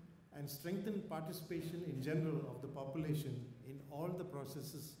women, and strengthened participation in general of the population in all the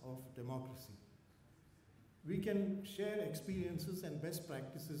processes of democracy. We can share experiences and best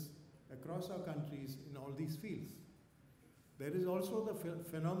practices across our countries in all these fields. There is also the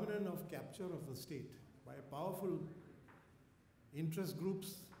phenomenon of capture of the state by powerful interest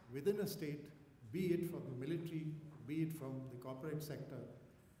groups within a state, be it from the military, be it from the corporate sector,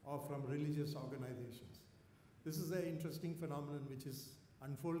 or from religious organizations. This is an interesting phenomenon which is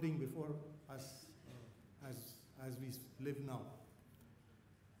unfolding before us as we live now.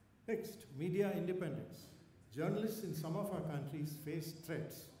 Next, media independence. Journalists in some of our countries face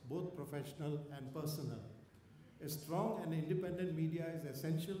threats, both professional and personal. A strong and independent media is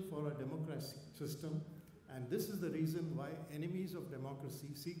essential for a democratic system, and this is the reason why enemies of democracy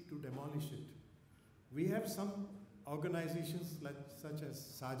seek to demolish it. We have some organizations such as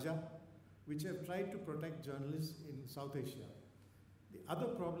SAJA, which have tried to protect journalists in South Asia. The other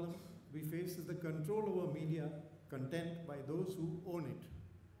problem we face is the control over media content by those who own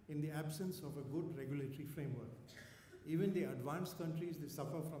it, in the absence of a good regulatory framework. Even the advanced countries, they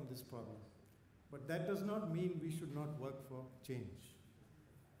suffer from this problem. But that does not mean we should not work for change.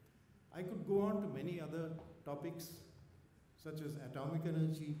 I could go on to many other topics, such as atomic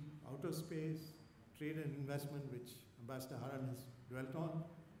energy, outer space, trade and investment, which Ambassador Haran has dwelt on,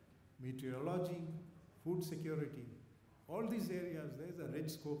 meteorology, food security. All these areas, there is a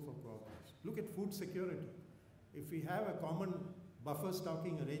rich scope for cooperation. Look at food security. If we have a common buffer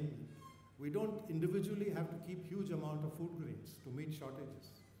stocking arrangement, we don't individually have to keep huge amount of food grains to meet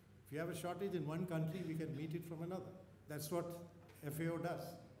shortages. If you have a shortage in one country, we can meet it from another. That's what FAO does.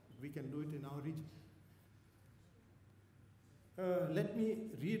 We can do it in our region. Let me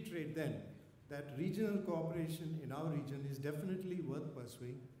reiterate then that regional cooperation in our region is definitely worth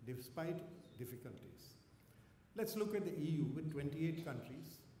pursuing despite difficulties. Let's look at the EU with 28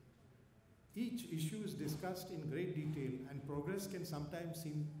 countries. Each issue is discussed in great detail, and progress can sometimes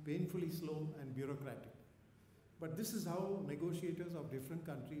seem painfully slow and bureaucratic. But this is how negotiators of different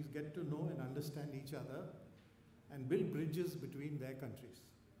countries get to know and understand each other and build bridges between their countries.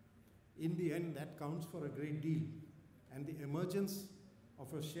 In the end, that counts for a great deal, and the emergence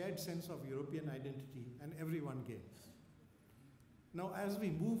of a shared sense of European identity, and everyone gains. Now, as we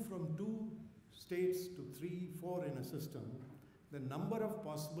move from 2 states to 3, 4 in a system, the number of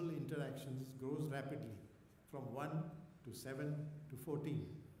possible interactions grows rapidly, from 1 to 7 to 14.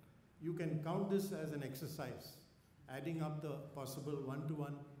 You can count this as an exercise, adding up the possible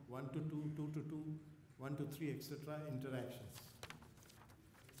 1-to-1, 1-to-2, 2-to-2, 1-to-3, etc. interactions.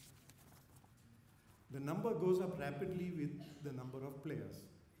 The number goes up rapidly with the number of players.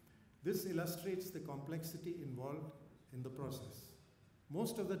 This illustrates the complexity involved in the process.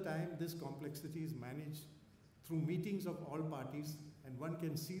 Most of the time, this complexity is managed through meetings of all parties, and one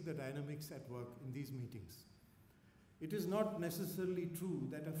can see the dynamics at work in these meetings. It is not necessarily true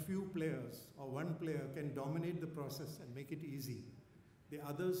that a few players or one player can dominate the process and make it easy. The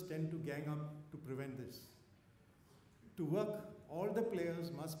others tend to gang up to prevent this. To work, all the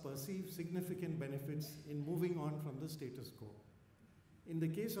players must perceive significant benefits in moving on from the status quo. In the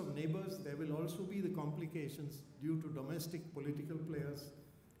case of neighbors, there will also be the complications due to domestic political players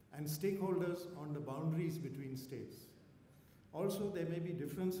and stakeholders on the boundaries between states. Also, there may be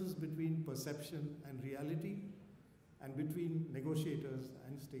differences between perception and reality, and between negotiators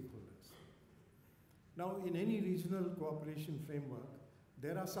and stakeholders. Now, in any regional cooperation framework,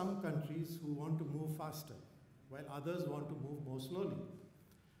 there are some countries who want to move faster, while others want to move more slowly.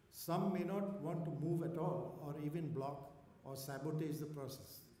 Some may not want to move at all, or even block or sabotage the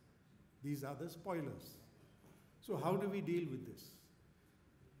process. These are the spoilers. So how do we deal with this?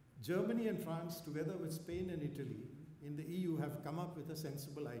 Germany and France, together with Spain and Italy, in the EU have come up with a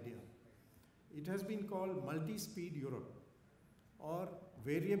sensible idea. It has been called multi-speed Europe, or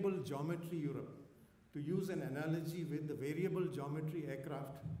variable geometry Europe, to use an analogy with the variable geometry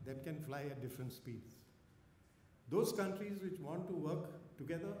aircraft that can fly at different speeds. Those countries which want to work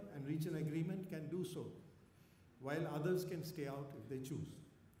together and reach an agreement can do so, while others can stay out if they choose.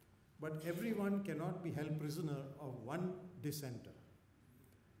 But everyone cannot be held prisoner of one dissenter.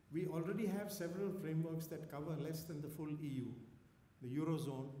 We already have several frameworks that cover less than the full EU, the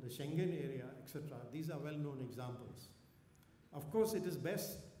Eurozone, the Schengen area, etc. These are well-known examples. Of course, it is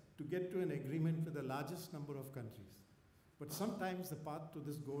best to get to an agreement with the largest number of countries, but sometimes the path to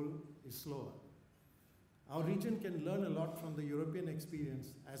this goal is slower. Our region can learn a lot from the European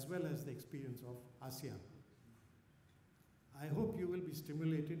experience as well as the experience of ASEAN. I hope you will be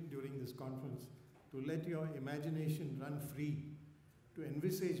stimulated during this conference to let your imagination run free to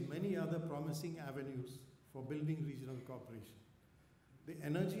envisage many other promising avenues for building regional cooperation. The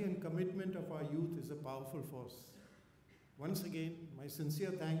energy and commitment of our youth is a powerful force. Once again, my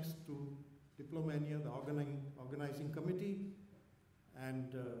sincere thanks to Diplomania, the organizing committee,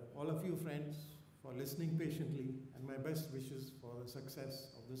 and all of you friends for listening patiently, and my best wishes for the success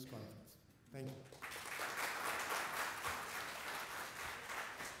of this conference. Thank you.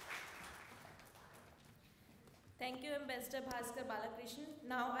 Thank you, Ambassador Bhaskar Balakrishnan.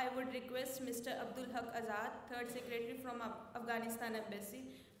 Now I would request Mr. Abdul Haq Azad, Third Secretary from Afghanistan Embassy,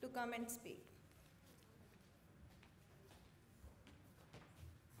 to come and speak.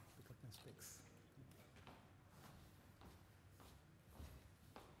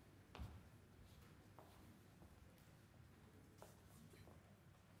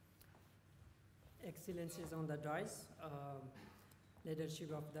 Excellencies on the dais,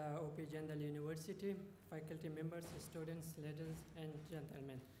 leadership of the OP Jandal University, faculty members, students, ladies and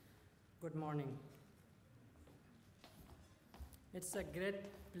gentlemen. Good morning. It's a great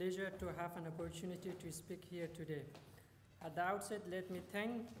pleasure to have an opportunity to speak here today. At the outset, let me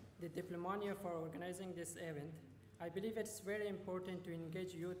thank the Diplomania for organizing this event. I believe it's very important to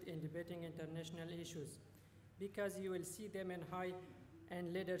engage youth in debating international issues because you will see them in high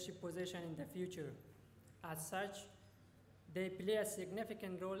and leadership position in the future. As such, they play a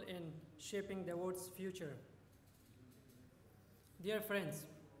significant role in shaping the world's future. Dear friends,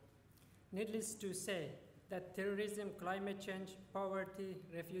 needless to say that terrorism, climate change, poverty,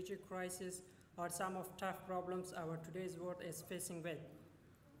 refugee crisis are some of tough problems our today's world is facing with.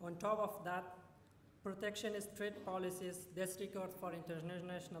 On top of that, protectionist trade policies, disregard for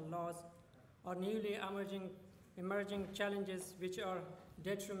international laws, are newly emerging challenges which are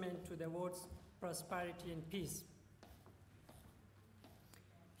detriment to the world's prosperity and peace.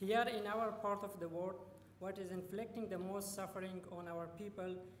 Here in our part of the world, what is inflicting the most suffering on our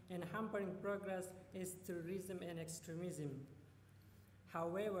people and hampering progress is terrorism and extremism.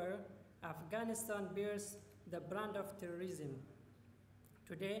 However, Afghanistan bears the brand of terrorism.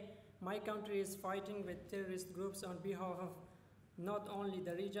 Today, my country is fighting with terrorist groups on behalf of not only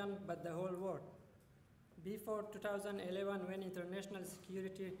the region, but the whole world. Before 2011, when International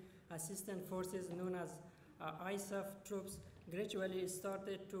Security Assistance Forces, known as ISAF troops, gradually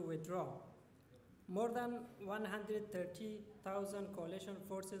started to withdraw. More than 130,000 coalition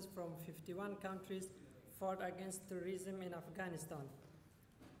forces from 51 countries fought against terrorism in Afghanistan.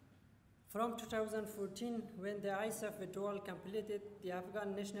 From 2014, when the ISAF withdrawal completed, the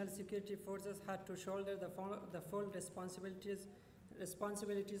Afghan National Security Forces had to shoulder the full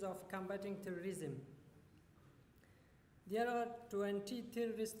responsibilities of combating terrorism. There are 20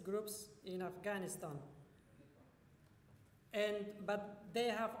 terrorist groups in Afghanistan, but they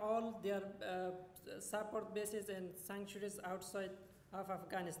have all their support bases and sanctuaries outside of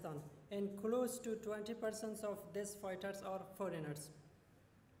Afghanistan, and close to 20% of these fighters are foreigners.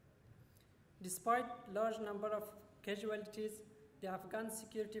 Despite large number of casualties, the Afghan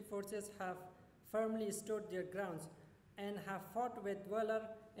security forces have firmly stood their grounds and have fought with valor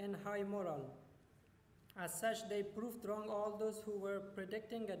and high morale. As such, they proved wrong all those who were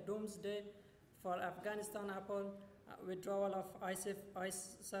predicting a doomsday for Afghanistan upon withdrawal of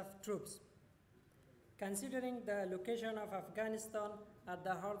ISAF troops. Considering the location of Afghanistan at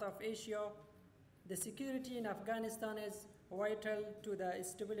the heart of Asia, the security in Afghanistan is vital to the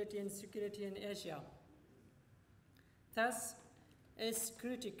stability and security in Asia. Thus, it's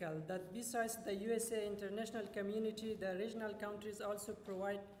critical that besides the USA international community, the regional countries also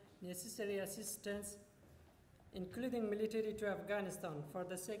provide necessary assistance, including military, to Afghanistan for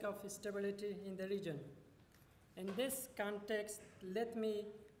the sake of stability in the region. In this context, let me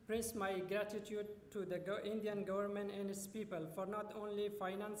express my gratitude to the Indian government and its people for not only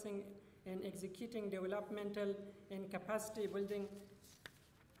financing and executing developmental and capacity building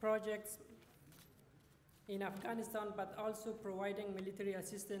projects in Afghanistan, but also providing military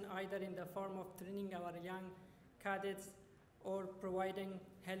assistance either in the form of training our young cadets or providing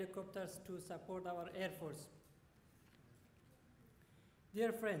helicopters to support our Air Force.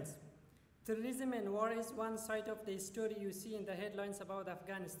 Dear friends, terrorism and war is one side of the story you see in the headlines about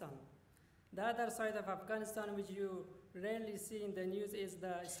Afghanistan. The other side of Afghanistan, which you rarely see in the news, is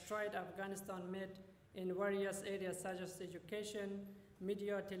the stride Afghanistan made in various areas such as education,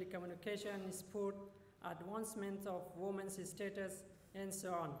 media, telecommunication, sport, advancement of women's status, and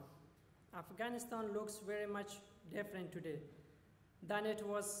so on. Afghanistan looks very much different today than it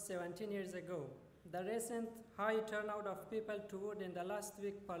was 17 years ago. The recent high turnout of people to vote in the last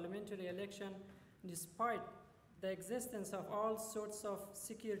week parliamentary election, despite the existence of all sorts of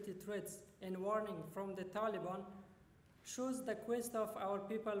security threats and warning from the Taliban, shows the quest of our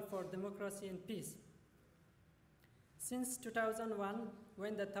people for democracy and peace. Since 2001,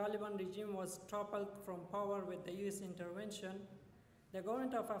 when the Taliban regime was toppled from power with the US intervention, the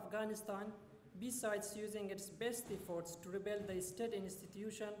government of Afghanistan, besides using its best efforts to rebuild the state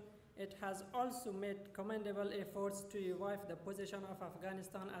institution, it has also made commendable efforts to revive the position of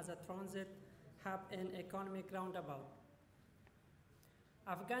Afghanistan as a transit hub and economic roundabout.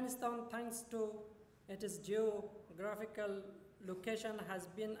 Afghanistan, thanks to its geographical location, has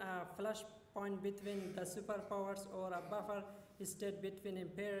been a flashpoint between the superpowers or a buffer state between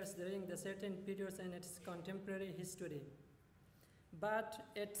empires during the certain periods in its contemporary history. But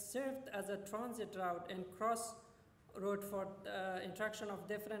it served as a transit route and crossroad for the interaction of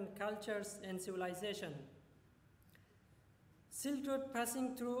different cultures and civilization. Silk Road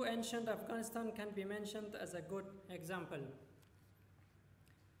passing through ancient Afghanistan can be mentioned as a good example.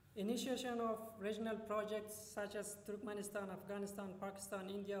 Initiation of regional projects such as Turkmenistan, Afghanistan, Pakistan,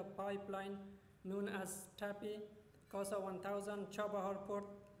 India pipeline known as TAPI, Kosa 1000, Chabahar Port,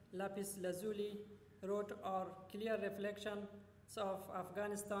 Lapis Lazuli Road are clear reflections of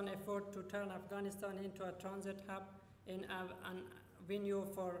Afghanistan effort to turn Afghanistan into a transit hub and an venue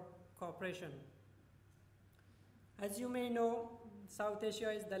for cooperation. As you may know, South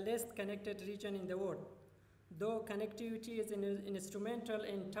Asia is the least connected region in the world. Though connectivity is instrumental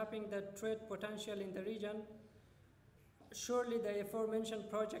in tapping the trade potential in the region, surely the aforementioned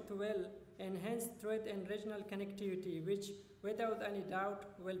project will enhance trade and regional connectivity, which without any doubt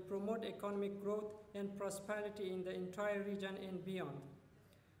will promote economic growth and prosperity in the entire region and beyond.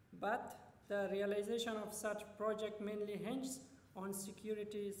 But the realization of such project mainly hinges on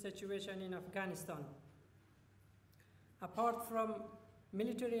security situation in Afghanistan. Apart from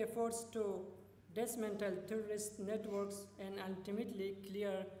military efforts to dismantle terrorist networks and ultimately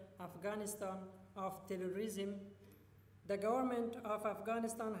clear Afghanistan of terrorism, the government of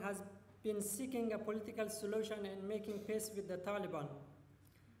Afghanistan has been seeking a political solution and making peace with the Taliban.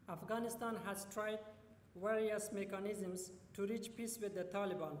 Afghanistan has tried various mechanisms to reach peace with the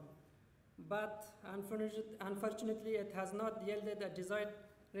Taliban, but unfortunately it has not yielded a desired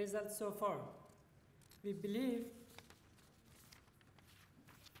result so far. We believe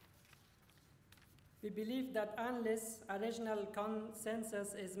We believe that unless a regional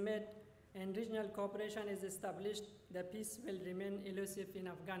consensus is made and regional cooperation is established, the peace will remain elusive in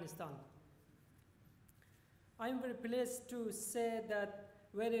Afghanistan. I am very pleased to say that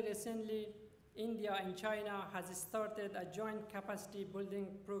very recently, India and China has started a joint capacity building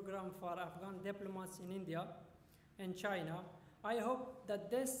program for Afghan diplomats in India and China. I hope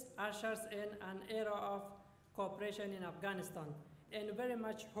that this ushers in an era of cooperation in Afghanistan, and very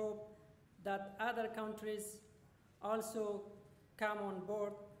much hope that other countries also come on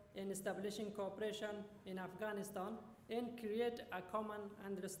board in establishing cooperation in Afghanistan and create a common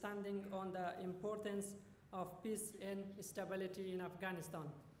understanding on the importance of peace and stability in Afghanistan.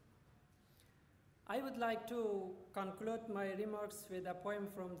 I would like to conclude my remarks with a poem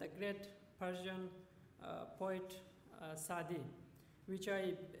from the great Persian poet Sadi, which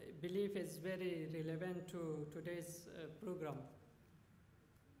I believe is very relevant to today's program.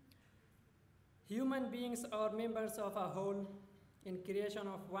 Human beings are members of a whole in creation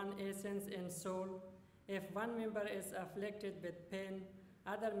of one essence and soul. If one member is afflicted with pain,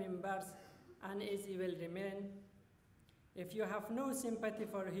 other members uneasy will remain. If you have no sympathy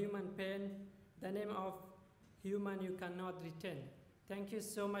for human pain, the name of human you cannot retain. Thank you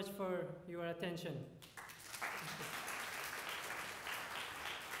so much for your attention.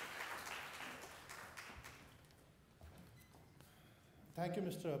 Thank you,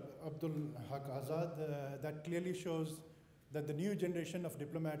 Mr. Abdul Haq Azad. That clearly shows that the new generation of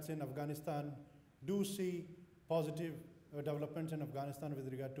diplomats in Afghanistan do see positive developments in Afghanistan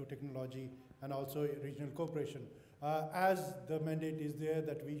with regard to technology and also regional cooperation. As the mandate is there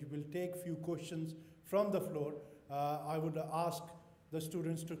that we will take few questions from the floor, I would ask the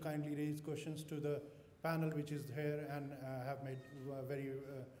students to kindly raise questions to the panel which is here and have made very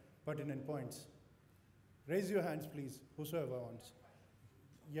pertinent points. Raise your hands, please, whosoever wants.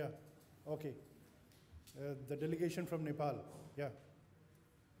 Yeah, okay. The delegation from Nepal, yeah.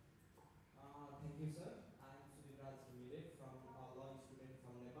 Thank you, sir. I'm Sudiraj Mire from a law student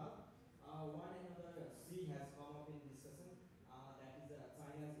from Nepal. One another C has come up in discussion, that is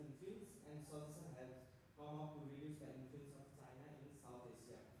China's influence, and suggestion has come up to reduce the influence of China in South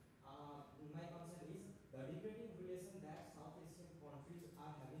Asia. My concern is the deepening relation that South Asian countries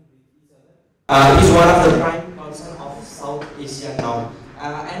are having with each other is one of the prime concern of South Asia now.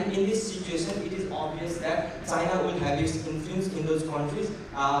 And in this situation, it is obvious that China will have its influence in those countries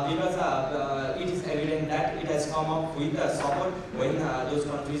because it is evident that it has come up with support when those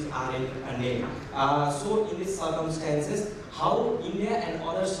countries are in need. So in these circumstances, how India and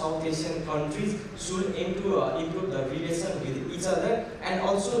other South Asian countries should aim to improve the relation with each other and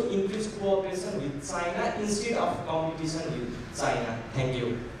also increase cooperation with China instead of competition with China. Thank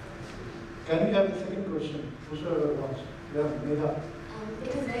you. Can we have the second question? Whosoever wants. Yeah, Medha.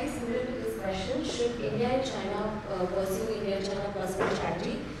 It is very similar to this question. Should India and China pursue India and China personal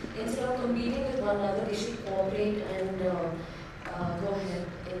strategy? Instead of competing with one another, they should cooperate and go ahead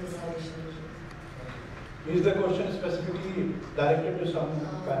in this direction. Is the question specifically directed to some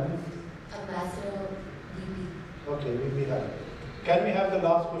panel? Ambassador VP. Okay, we have. Can we have the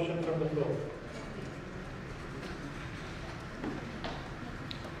last question from the floor?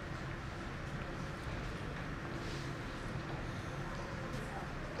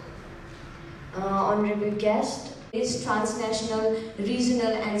 Honorable guest, is transnational,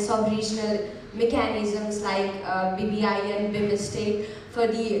 regional and sub-regional mechanisms like BBI and BIMSTEC for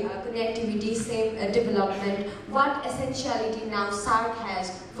the connectivity, same development. What essentiality now SARC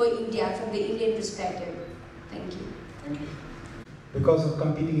has for India from the Indian perspective? Thank you. Thank you. Because of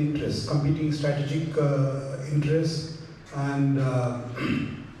competing interests, competing strategic interests, and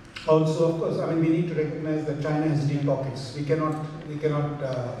also, of course, I mean, we need to recognize that China has deep pockets. We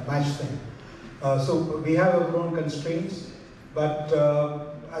cannot match them. So we have our own constraints, but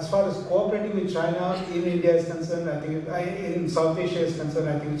as far as cooperating with China in India is concerned, I think in South Asia is concerned,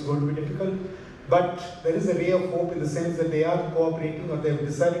 I think it's going to be difficult. But there is a ray of hope in the sense that they are cooperating, or they have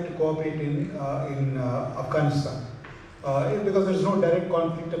decided to cooperate in Afghanistan, because there is no direct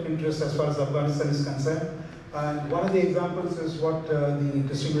conflict of interest as far as Afghanistan is concerned. And one of the examples is what the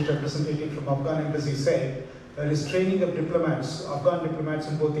distinguished representative from Afghan embassy said. There is training of diplomats, Afghan diplomats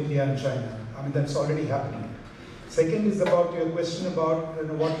in both India and China. I mean, that's already happening. Second is about your question about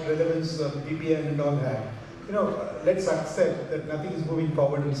what relevance BBN and all have. Let's accept that nothing is moving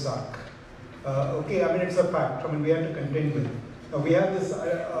forward in SARC. Okay, I mean, it's a fact. I mean, we have to contend with. Now, we have this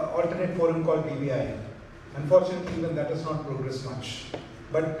alternate forum called BBI. Unfortunately, even that has not progressed much.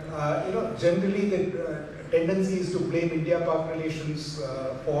 But, generally the tendency is to blame India-Pak relations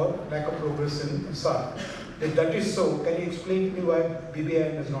for lack of progress in SARC. If that is so, can you explain to me why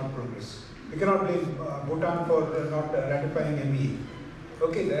BBI has not progressed? We cannot blame Bhutan for not ratifying ME.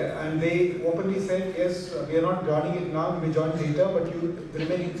 Okay, and they openly said, yes, we are not joining it now, we may join later, but the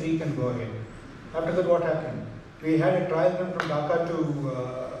remaining 3 can go ahead. After that, what happened? We had a trial run from Dhaka to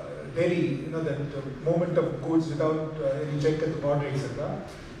Delhi, that movement of goods without any check at the border, etc.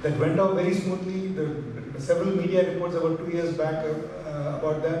 That went off very smoothly. Several media reports about 2 years back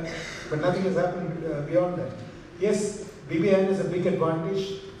about that, but nothing has happened beyond that. Yes, BBN is a big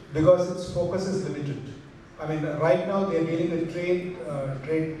advantage because its focus is limited. I mean, right now they are dealing with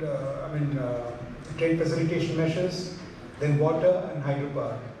trade facilitation measures, then water and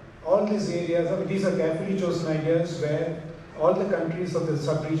hydropower. All these areas, these are carefully chosen ideas where all the countries of the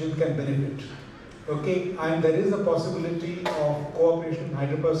sub-region can benefit. Okay, and there is a possibility of cooperation in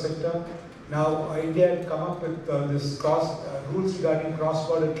hydropower sector. Now, India had come up with this rules regarding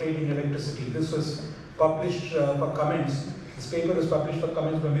cross-border trade in electricity. This was published for comments. This paper was published for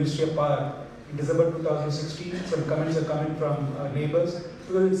comments from Ministry of Power in December 2016. Some comments are coming from neighbors.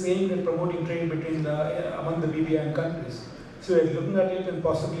 So it's aimed at promoting trade between among the BBN countries. So we're looking at it and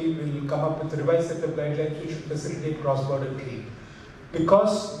possibly we'll come up with a revised set of guidelines which should facilitate cross-border trade.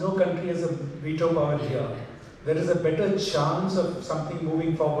 Because no country has a veto power here, there is a better chance of something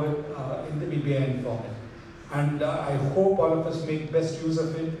moving forward in the BBN format. And I hope all of us make best use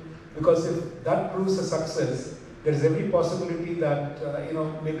of it, because if that proves a success, there is every possibility that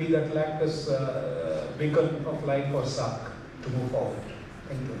maybe that will act as a beacon of light for SAARC to move forward.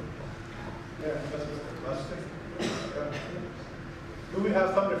 Thank you. Yeah, that's the last thing. Do we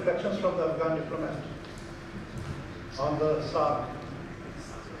have some reflections from the Afghan diplomat on the SAARC?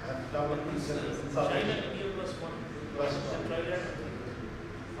 China, India plus one.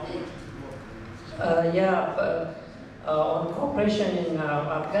 How much on cooperation in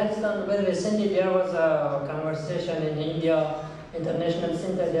Afghanistan, well, recently there was a conversation in India International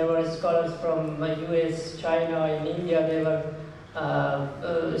Center. There were scholars from US, China, and India. They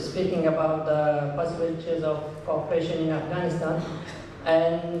were speaking about the possibilities of cooperation in Afghanistan.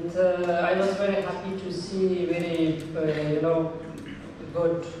 And I was very happy to see very,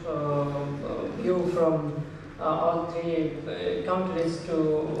 good view from all 3 countries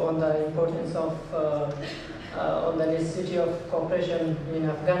on the importance of, on the necessity of cooperation in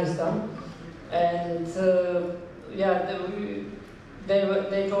Afghanistan. And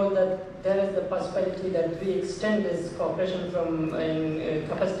they told that there is the possibility that we extend this cooperation from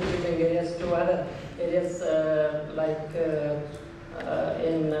capacity building areas to other areas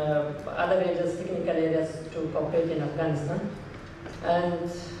in other areas, technical areas, to cooperate in Afghanistan. And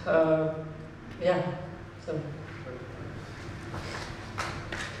so.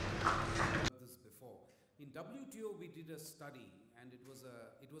 This before. In WTO, we did a study, and it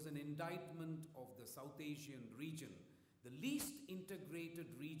was an indictment of the South Asian region. The least integrated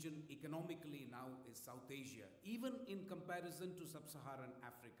region economically now is South Asia, even in comparison to Sub-Saharan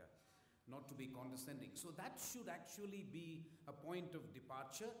Africa. Not to be condescending. So that should actually be a point of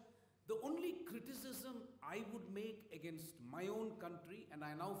departure. The only criticism I would make against my own country, and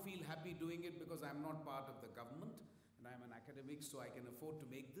I now feel happy doing it because I'm not part of the government and I'm an academic, so I can afford to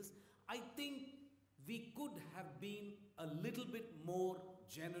make this. I think we could have been a little bit more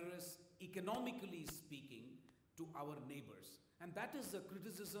generous, economically speaking, to our neighbors. And that is a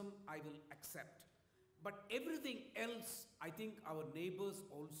criticism I will accept. But everything else, I think our neighbors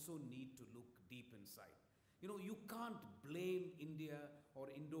also need to look deep inside. You can't blame India or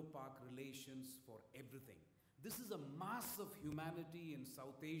Indo-Pak relations for everything. This is a mass of humanity in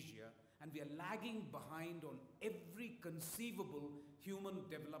South Asia, and we are lagging behind on every conceivable human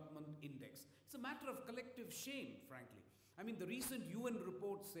development index. It's a matter of collective shame, frankly. I mean, the recent UN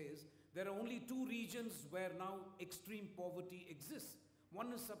report says there are only 2 regions where now extreme poverty exists.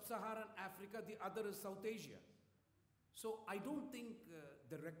 One is Sub-Saharan Africa, the other is South Asia. So I don't think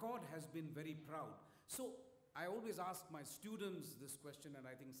the record has been very proud. So I always ask my students this question, and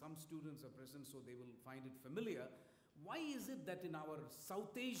I think some students are present, so they will find it familiar. Why is it that in our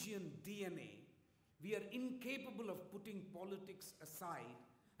South Asian DNA, we are incapable of putting politics aside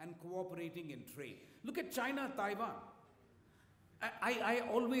and cooperating in trade? Look at China, Taiwan. I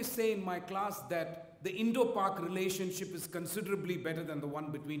always say in my class that the Indo-Pak relationship is considerably better than the one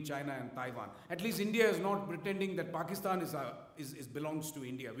between China and Taiwan. At least India is not pretending that Pakistan belongs to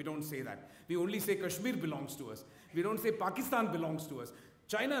India. We don't say that. We only say Kashmir belongs to us. We don't say Pakistan belongs to us.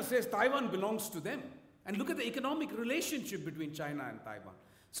 China says Taiwan belongs to them. And look at the economic relationship between China and Taiwan.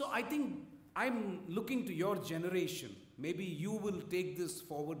 So I think I'm looking to your generation. Maybe you will take this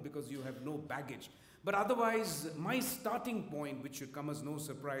forward because you have no baggage. But otherwise, my starting point, which should come as no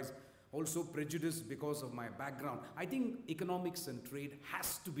surprise, also prejudiced because of my background. I think economics and trade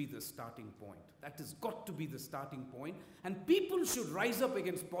has to be the starting point. That has got to be the starting point. And people should rise up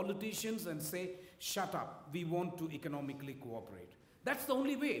against politicians and say, shut up, we want to economically cooperate. That's the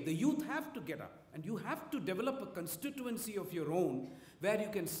only way. The youth have to get up, and you have to develop a constituency of your own where you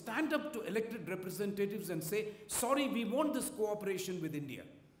can stand up to elected representatives and say, sorry, we want this cooperation with India.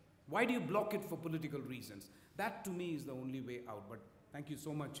 Why do you block it for political reasons? That to me is the only way out. But thank you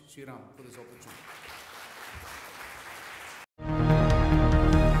so much, Shriram, for this opportunity.